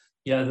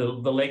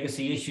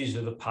legacy issues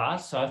of the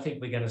past. So I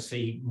think we're going to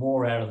see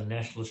more out of the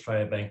National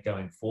Australia Bank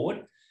going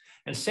forward.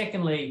 And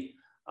secondly,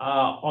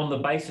 on the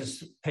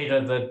basis, Peter,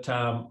 that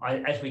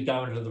as we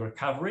go into the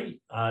recovery,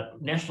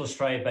 National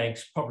Australia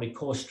Bank's probably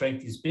core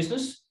strength is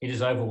business. It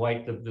is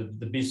overweight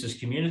the business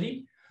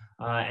community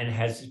and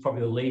has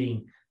probably the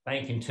leading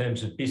bank in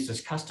terms of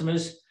business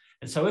customers.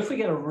 And so if we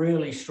get a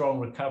really strong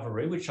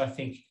recovery, which I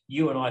think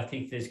you and I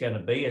think there's going to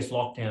be as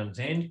lockdowns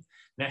end,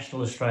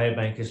 National Australia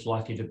Bank is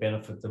likely to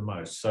benefit the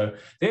most. So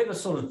they're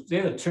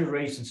the two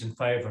reasons in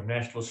favour of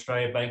National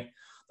Australia Bank.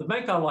 The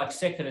bank I like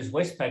second is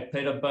Westpac,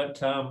 Peter,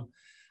 but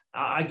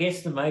I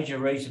guess the major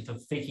reason for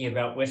thinking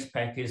about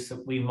Westpac is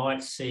that we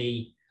might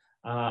see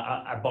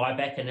a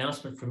buyback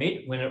announcement from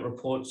it when it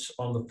reports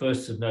on the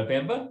 1st of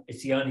November.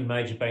 It's the only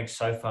major bank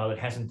so far that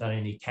hasn't done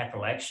any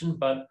capital action,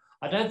 but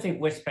I don't think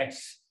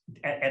Westpac's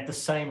at the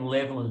same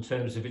level in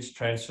terms of its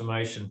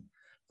transformation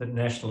that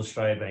National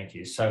Australia Bank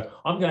is. So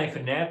I'm going for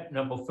NAB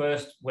number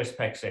first,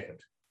 Westpac second.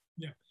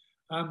 Yeah.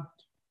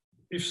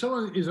 if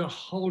someone is a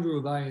holder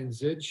of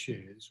ANZ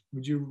shares,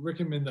 would you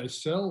recommend they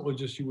sell or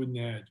just you wouldn't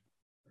add?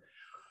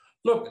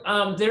 Look,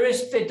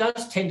 there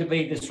does tend to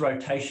be this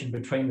rotation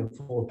between the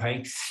four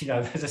banks. You know,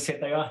 as I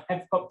said,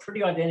 have got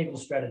pretty identical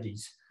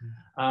strategies,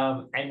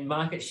 and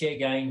market share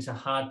gains are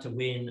hard to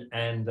win.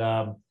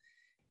 And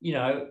you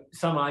know,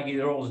 some argue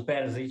they're all as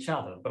bad as each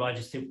other, but I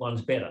just think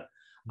one's better.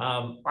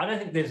 I don't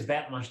think there's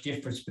that much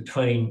difference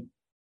between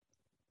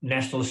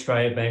National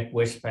Australia Bank,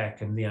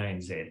 Westpac, and the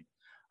ANZ.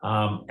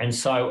 And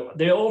so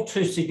they're all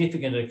too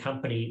significant a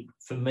company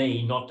for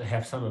me not to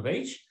have some of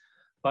each.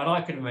 But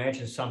I can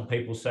imagine some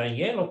people saying,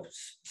 yeah, look,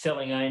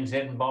 selling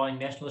ANZ and buying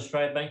National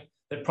Australia Bank,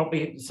 there's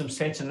probably some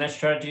sense in that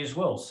strategy as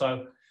well.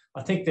 So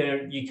I think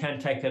you can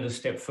take that a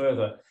step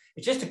further.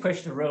 It's just a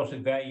question of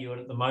relative value.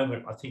 And at the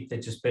moment, I think they're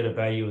just better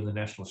value in the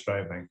National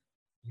Australia Bank.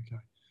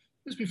 Okay.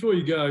 Just before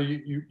you go,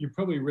 you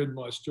probably read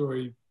my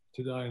story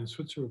today in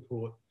Switzer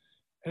Report.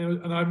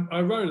 And I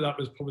wrote it up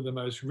as probably the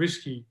most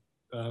risky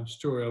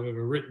story I've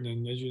ever written.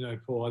 And as you know,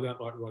 Paul, I don't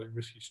like writing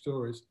risky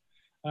stories.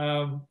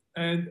 And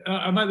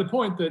I made the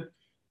point that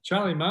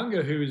Charlie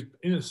Munger, who is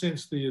in a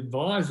sense the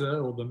advisor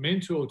or the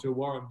mentor to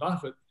Warren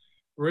Buffett,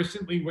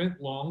 recently went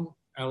long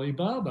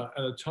Alibaba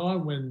at a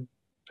time when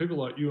people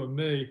like you and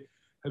me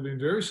have been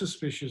very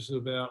suspicious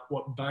about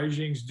what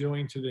Beijing's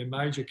doing to their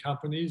major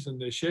companies, and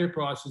their share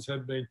prices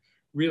have been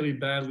really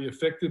badly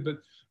affected. But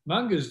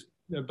Munger's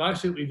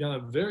basically done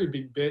a very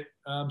big bet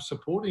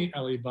supporting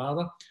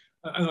Alibaba.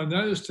 And I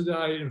noticed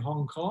today in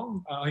Hong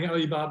Kong, I think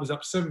Alibaba's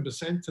up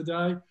 7%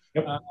 today.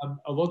 Yep.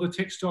 A lot of the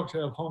tech stocks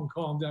out of Hong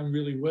Kong done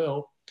really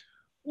well.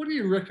 What do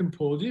you reckon,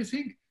 Paul? Do you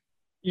think,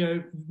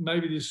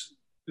 maybe this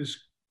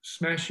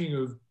smashing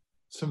of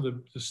some of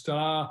the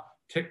star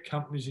tech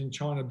companies in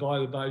China by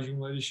the Beijing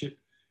leadership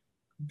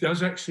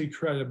does actually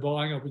create a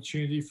buying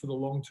opportunity for the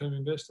long-term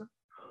investor?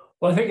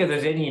 Well, I think if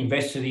there's any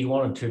investor that you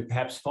wanted to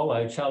perhaps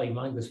follow, Charlie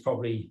Munger's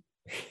probably,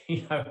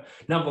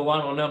 number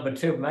one or number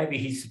two. Maybe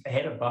he's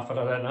ahead of Buffett.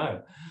 I don't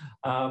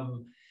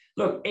know.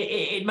 Look,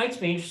 it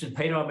makes me interested,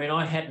 Peter. I mean,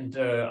 I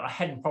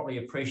hadn't probably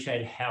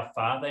appreciated how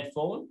far they'd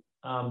fallen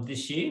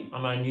this year. I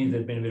mean, I knew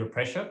there'd been a bit of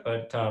pressure,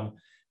 but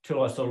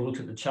till I sort of looked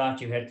at the chart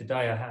you had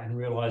today, I hadn't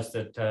realised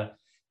that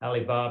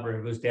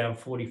Alibaba was down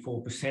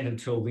 44%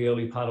 until the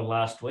early part of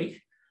last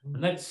week,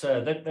 and that's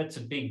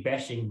a big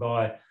bashing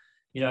by,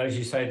 as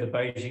you say, the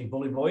Beijing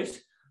bully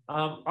boys.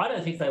 I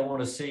don't think they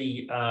want to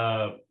see,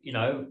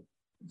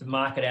 the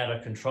market out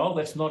of control.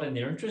 That's not in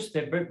their interest.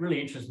 They're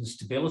really interested in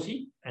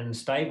stability and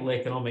stable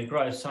economic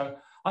growth. So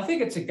I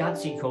think it's a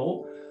gutsy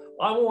call.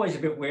 I'm always a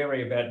bit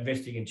wary about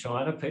investing in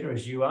China, Peter,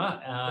 as you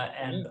are,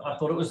 and I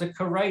thought it was a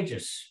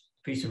courageous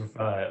piece of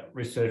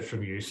research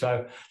from you.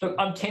 So, look,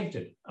 I'm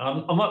tempted.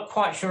 I'm not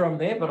quite sure I'm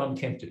there, but I'm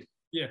tempted.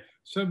 Yeah.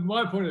 So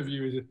my point of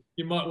view is that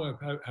you might want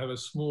to have a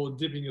small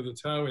dipping of the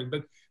toe in,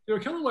 but there are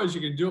a couple of ways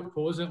you can do it,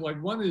 Paul, isn't it?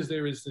 Like one is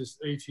there is this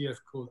ETF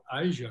called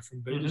Asia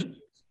from Beta Shares.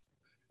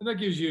 And that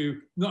gives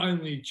you not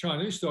only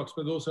Chinese stocks,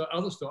 but also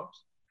other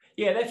stocks.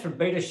 Yeah, that's from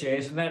Beta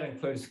Shares, and that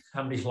includes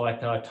companies like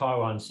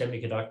Taiwan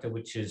Semiconductor,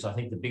 which is, I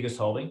think, the biggest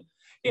holding.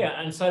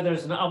 Yeah, and so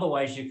there's other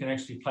ways you can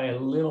actually play a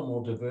little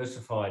more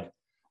diversified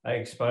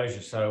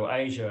exposure. So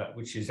Asia,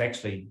 which is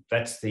actually,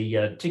 that's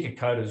the ticker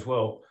code as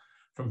well,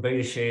 from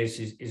Beta Shares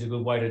is a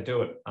good way to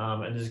do it.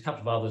 And there's a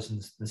couple of others in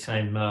the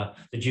same that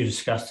you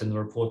discussed in the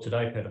report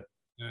today, Peter.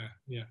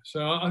 Yeah.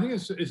 So I think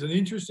it's an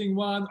interesting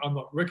one. I'm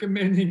not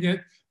recommending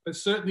it, but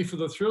certainly for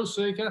the thrill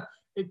seeker,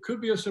 it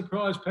could be a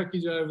surprise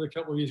package over the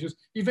couple of years. Because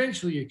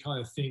eventually you kind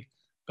of think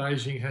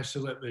Beijing has to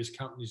let these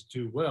companies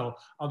do well.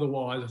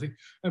 Otherwise, I think,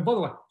 and by the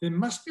way, there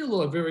must be a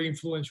lot of very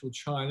influential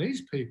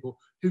Chinese people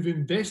who've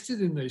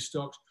invested in these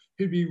stocks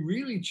who'd be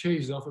really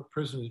cheesed off at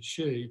President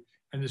Xi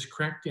and this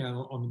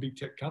crackdown on the big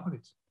tech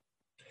companies.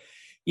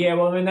 Yeah,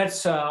 well, I mean,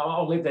 that's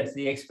I'll leave that to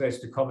the experts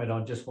to comment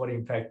on just what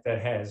impact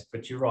that has.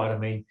 But you're right. I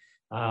mean,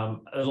 a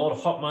lot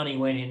of hot money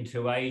went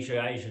into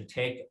Asia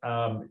tech.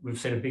 We've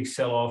seen a big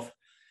sell-off.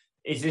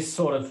 Is this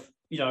sort of,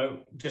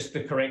 just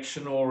the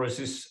correction, or is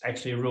this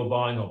actually a real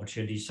buying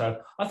opportunity? So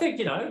I think,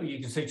 you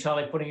can see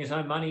Charlie putting his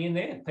own money in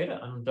there, Peter,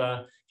 and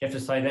you have to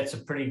say that's a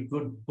pretty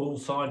good bull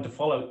sign to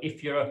follow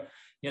if you're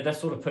that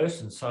sort of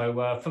person.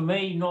 So for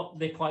me, not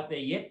they're quite there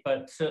yet,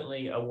 but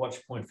certainly a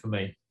watch point for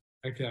me.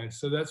 Okay,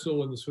 so that's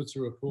all in the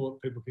Switzer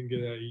Report. People can get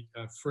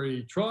a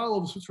free trial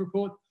of the Switzer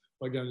Report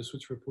by going to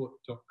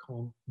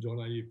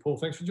switzerreport.com.au. Paul,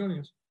 thanks for joining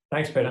us.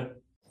 Thanks, Peter.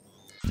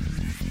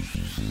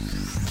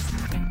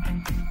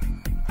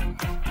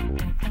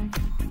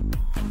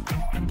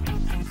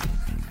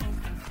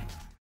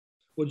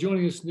 Well,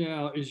 joining us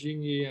now is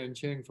Yingyan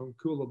Cheng from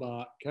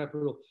Coolabah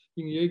Capital.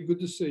 Yingyan, good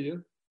to see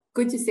you.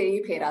 Good to see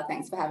you, Peter.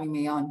 Thanks for having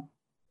me on.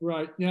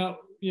 Right. Now,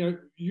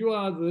 you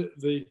are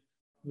the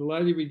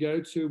lady we go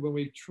to when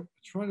we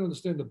try to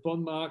understand the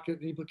bond market,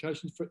 the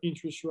implications for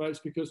interest rates,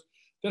 because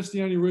that's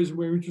the only reason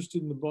we're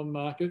interested in the bond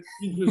market.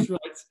 Interest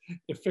rates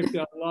affect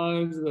our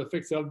loans, it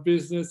affects our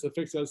business, it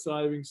affects our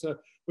savings. So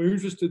we're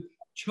interested.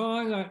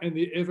 China and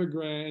the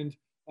Evergrande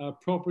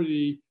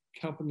property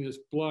company that's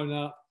blown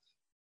up.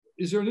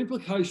 Is there an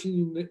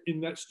implication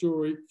in that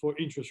story for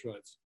interest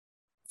rates?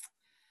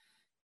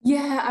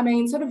 Yeah, I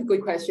mean, sort of a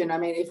good question. I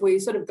mean, if we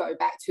sort of go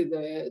back to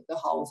the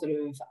whole sort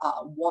of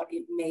what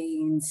it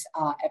means,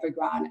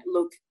 Evergrande,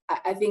 look,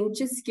 I think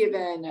just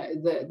given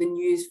the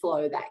news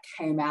flow that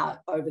came out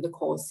over the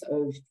course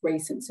of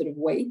recent sort of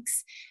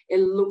weeks,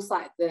 it looks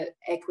like the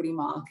equity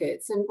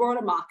markets and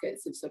broader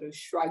markets have sort of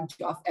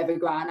shrugged off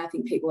Evergrande. I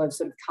think people have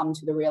sort of come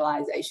to the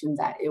realization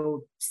that it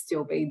will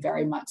still be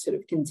very much sort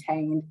of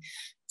contained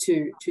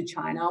to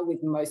China,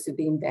 with most of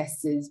the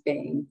investors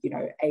being, you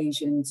know,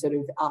 Asian sort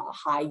of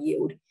high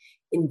yield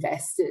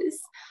investors.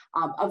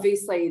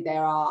 Obviously,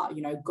 there are,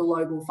 you know,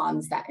 global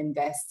funds that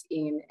invest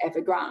in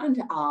Evergrande,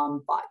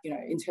 but, you know,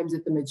 in terms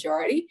of the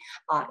majority,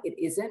 it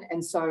isn't.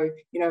 And so,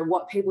 you know,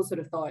 what people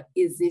sort of thought,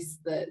 is this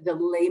the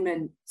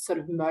Lehman sort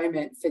of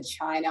moment for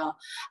China,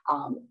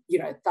 you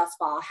know, thus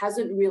far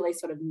hasn't really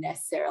sort of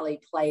necessarily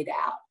played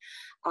out,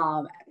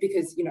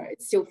 because, you know,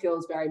 it still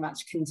feels very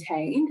much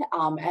contained.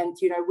 And,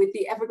 you know, with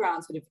the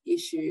Evergrande sort of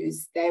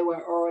issues, they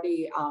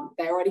already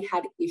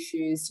had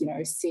issues, you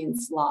know,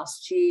 since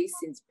last year,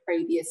 since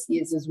previous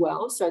years as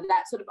well. So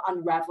that sort of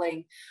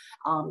unraveling,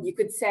 you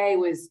could say,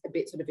 was a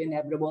bit sort of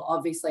inevitable.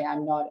 Obviously,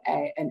 I'm not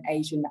an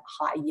Asian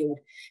high yield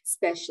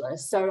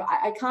specialist, so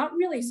I can't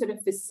really sort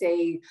of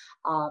foresee,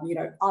 you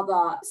know,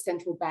 other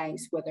central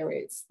banks, whether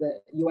it's the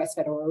US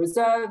Federal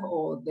Reserve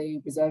or the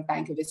Reserve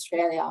Bank of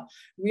Australia,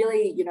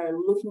 really, you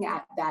know, looking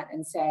at that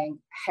and saying,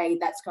 hey,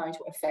 that's going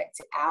to affect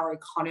our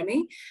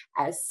economy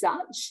as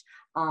such.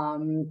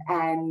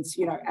 And,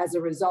 you know, as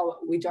a result,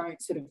 we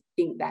don't sort of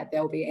think that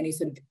there'll be any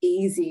sort of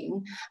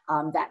easing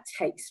that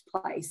takes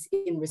place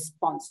in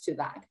response to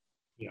that.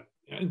 Yeah.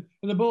 And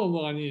the bottom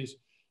line is,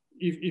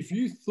 if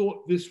you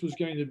thought this was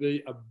going to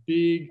be a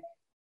big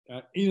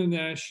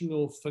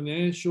international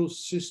financial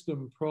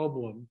system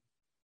problem,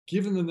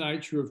 given the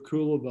nature of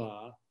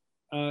Coolabah,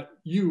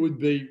 you would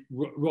be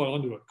right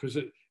onto it, because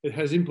it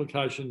has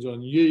implications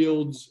on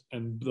yields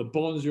and the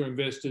bonds you're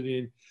invested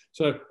in.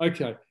 So,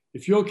 okay,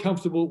 if you're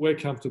comfortable, we're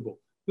comfortable.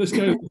 Let's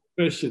go to the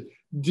question.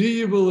 Do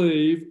you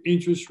believe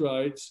interest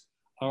rates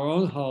are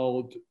on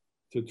hold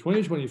to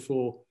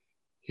 2024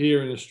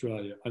 here in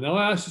Australia? I know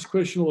I ask this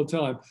question all the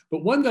time,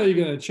 but one day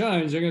you're going to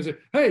change. They're going to say,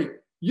 hey,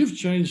 you've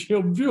changed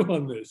your view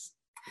on this.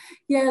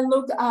 Yeah,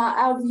 look,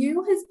 our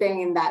view has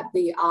been that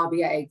the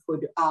RBA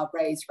could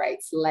raise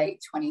rates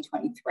late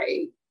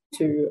 2023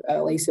 to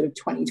early sort of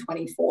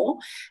 2024.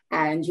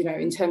 And, you know,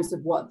 in terms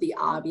of what the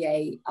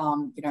RBA,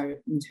 you know,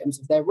 in terms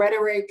of their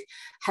rhetoric,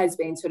 has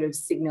been sort of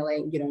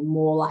signaling, you know,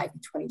 more like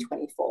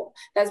 2024.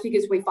 That's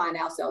because we find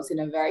ourselves in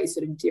a very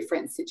sort of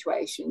different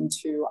situation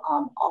to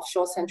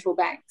offshore central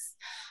banks.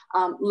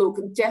 Look,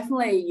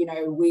 definitely, you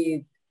know,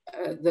 with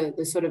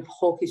the sort of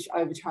hawkish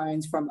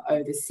overtones from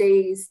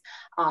overseas,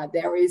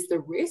 there is the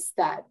risk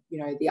that, you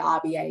know, the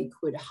RBA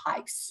could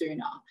hike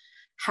sooner.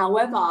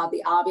 However,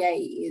 the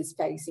RBA is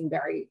facing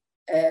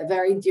a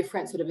very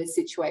different sort of a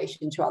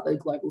situation to other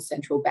global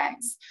central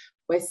banks.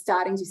 We're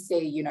starting to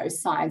see, you know,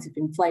 signs of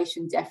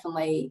inflation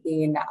definitely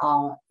in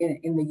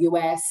the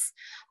US.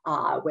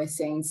 We're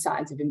seeing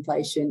signs of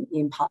inflation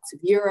in parts of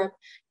Europe.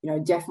 You know,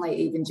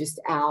 definitely even just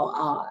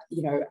our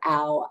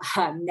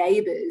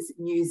neighbours,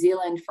 New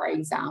Zealand, for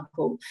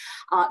example.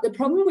 The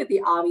problem with the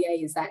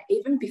RBA is that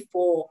even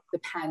before the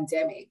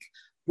pandemic,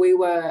 we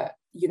were,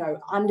 you know,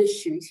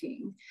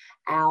 undershooting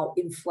our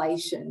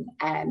inflation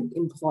and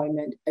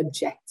employment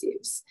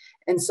objectives.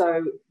 And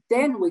so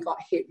then we got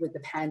hit with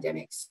the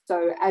pandemic.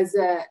 So as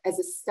a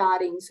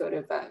starting sort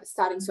of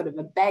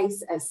a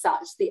base as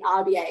such, the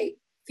RBA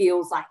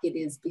feels like it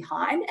is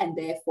behind, and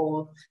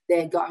therefore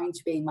they're going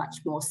to be much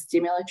more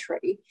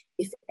stimulatory,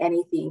 if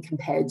anything,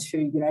 compared to,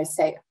 you know,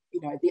 say,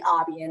 you know, the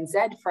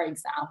RBNZ, for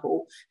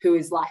example, who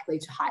is likely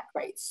to hike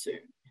rates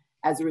soon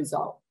as a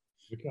result.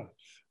 Okay.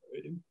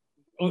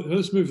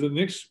 Let's move to the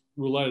next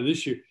related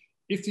issue.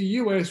 If the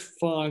US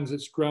finds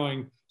it's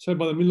growing, say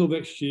by the middle of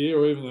next year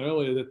or even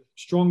earlier, that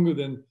stronger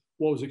than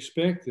what was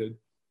expected,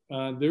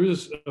 there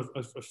is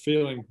a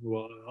feeling,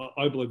 well,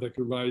 I believe they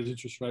could raise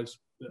interest rates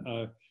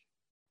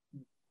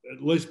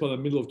at least by the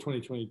middle of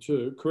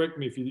 2022. Correct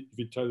me if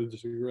you totally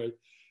disagree.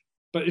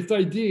 But if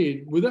they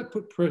did, would that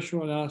put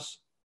pressure on us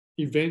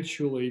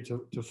eventually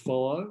to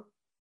follow?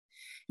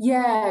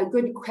 Yeah,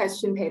 good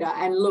question, Peter.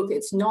 And look,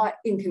 it's not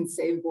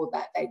inconceivable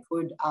that they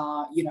could,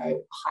 you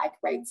know, hike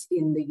rates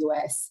in the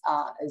US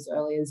as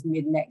early as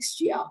mid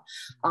next year.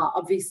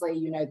 Obviously,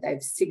 you know,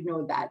 they've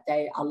signaled that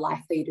they are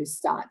likely to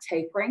start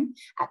tapering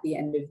at the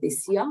end of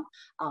this year.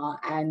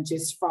 And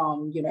just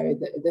from, you know,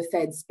 the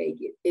Fed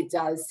speak, it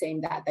does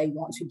seem that they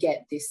want to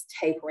get this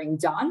tapering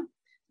done,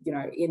 you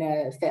know, in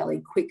a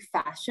fairly quick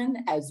fashion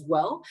as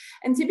well.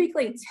 And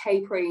typically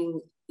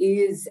tapering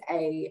is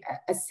a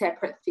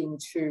separate thing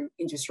to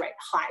interest rate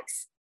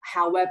hikes.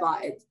 However,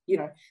 you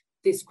know,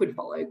 this could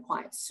follow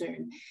quite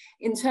soon.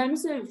 In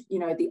terms of, you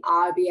know, the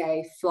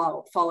RBA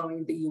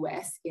following the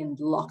US in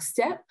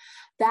lockstep,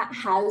 that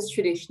has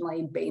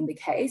traditionally been the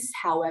case.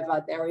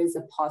 However, there is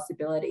a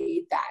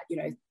possibility that, you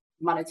know,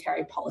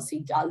 monetary policy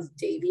does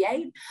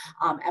deviate,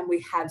 and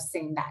we have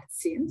seen that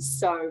since.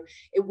 So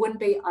it wouldn't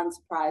be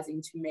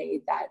unsurprising to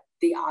me that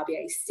the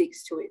RBA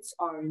sticks to its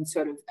own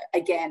sort of,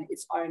 again,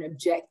 its own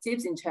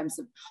objectives in terms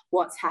of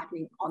what's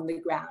happening on the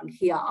ground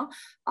here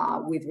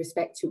with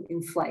respect to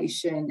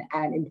inflation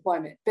and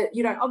employment. But,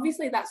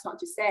 obviously that's not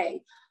to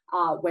say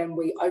when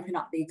we open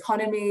up the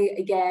economy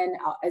again,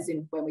 as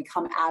in when we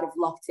come out of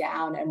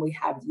lockdown and we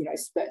have,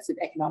 spurts of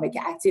economic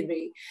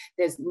activity,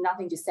 there's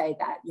nothing to say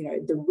that,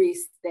 the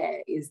risk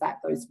there is that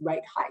those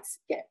rate hikes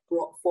get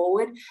brought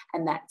forward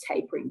and that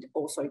tapering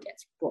also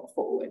gets brought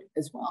forward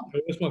as well.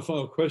 That's my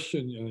final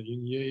question,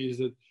 Ying-Yi, is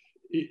that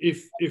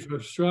if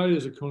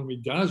Australia's economy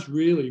does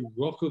really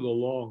rocket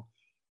along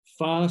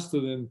faster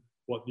than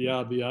what the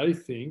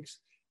RBA thinks,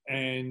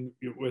 and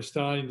we're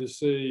starting to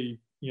see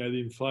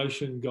the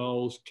inflation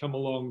goals come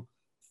along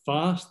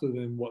faster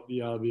than what the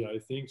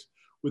RBA thinks,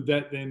 would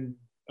that then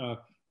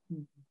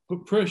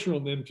put pressure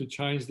on them to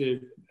change their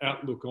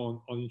outlook on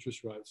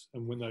interest rates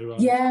and when they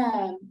rise?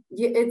 Yeah,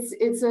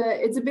 it's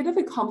a bit of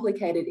a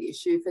complicated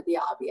issue for the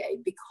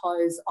RBA,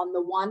 because on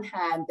the one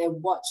hand, they're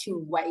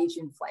watching wage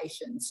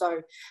inflation.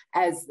 So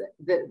as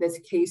there's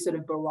a key sort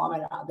of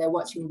barometer, they're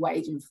watching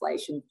wage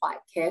inflation quite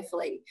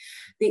carefully.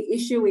 The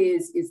issue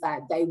is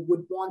that they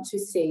would want to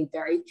see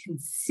very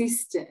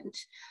consistent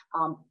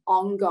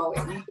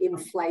ongoing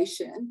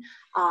inflation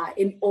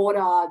in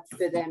order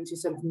for them to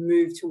sort of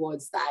move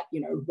towards that,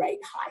 rate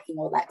hiking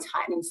or that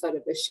tightening sort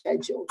of a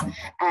schedule.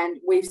 And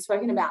we've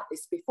spoken about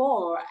this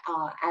before,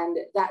 and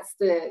that's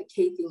the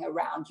key thing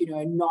around,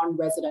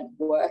 non-resident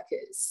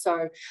workers.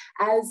 So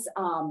as,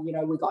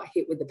 we got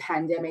hit with the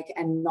pandemic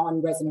and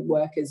non-resident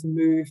workers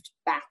moved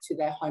back to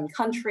their home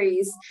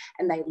countries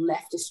and they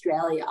left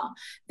Australia,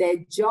 their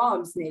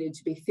jobs needed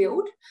to be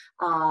filled,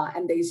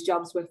 and these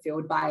jobs were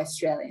filled by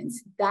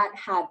Australians. That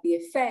had the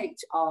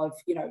effect of,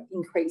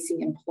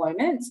 increasing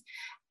employment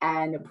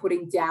and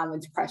putting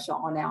downwards pressure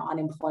on our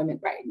unemployment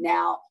rate.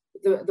 Now,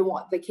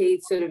 the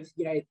key sort of,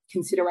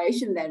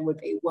 consideration then would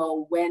be,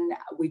 well, when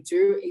we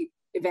do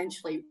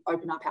eventually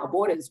open up our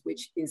borders,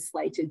 which is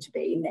slated to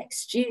be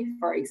next year,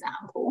 for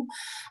example,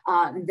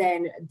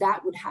 then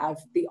that would have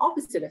the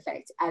opposite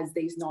effect as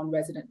these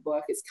non-resident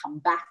workers come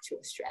back to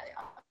Australia.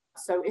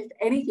 So if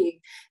anything,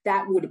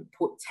 that would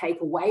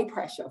take away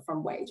pressure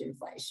from wage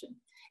inflation.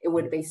 It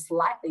would be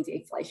slightly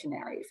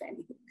deflationary, if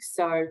anything.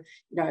 So,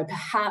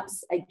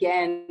 perhaps,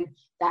 again,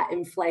 that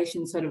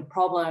inflation sort of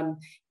problem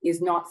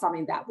is not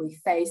something that we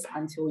face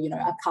until,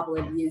 a couple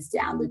of years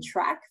down the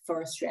track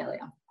for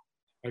Australia.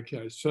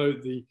 Okay, so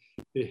the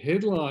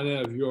headline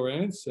out of your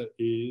answer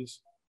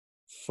is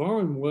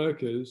foreign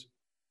workers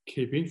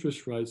keep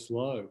interest rates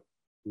low.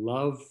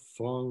 Love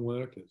foreign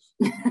workers.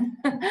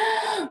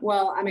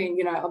 Well, I mean,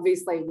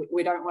 obviously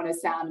we don't want to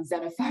sound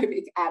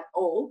xenophobic at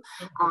all.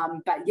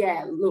 But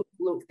yeah, look,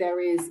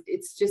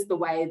 it's just the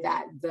way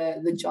that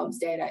the jobs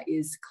data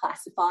is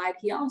classified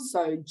here.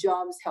 So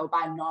jobs held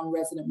by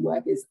non-resident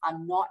workers are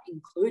not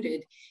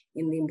included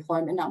in the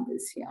employment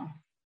numbers here.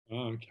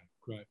 Oh, okay,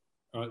 great.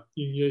 All right,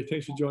 Ying-Yi,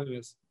 thanks for joining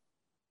us.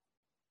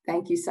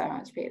 Thank you so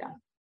much, Peter.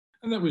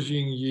 And that was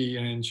Ying-Yi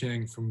Ann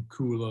Chang from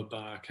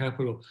Coolabah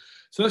Capital.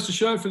 So that's the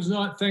show for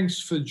tonight. Thanks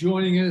for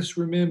joining us.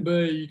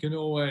 Remember, you can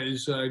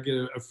always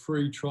get a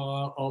free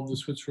trial of the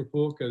Switzer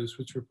Report. Go to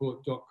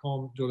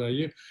switzerreport.com.au.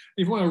 If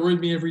you want to read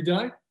me every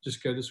day,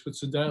 just go to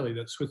Switzer Daily.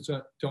 That's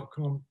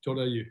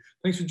switzer.com.au.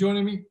 Thanks for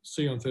joining me.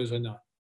 See you on Thursday night.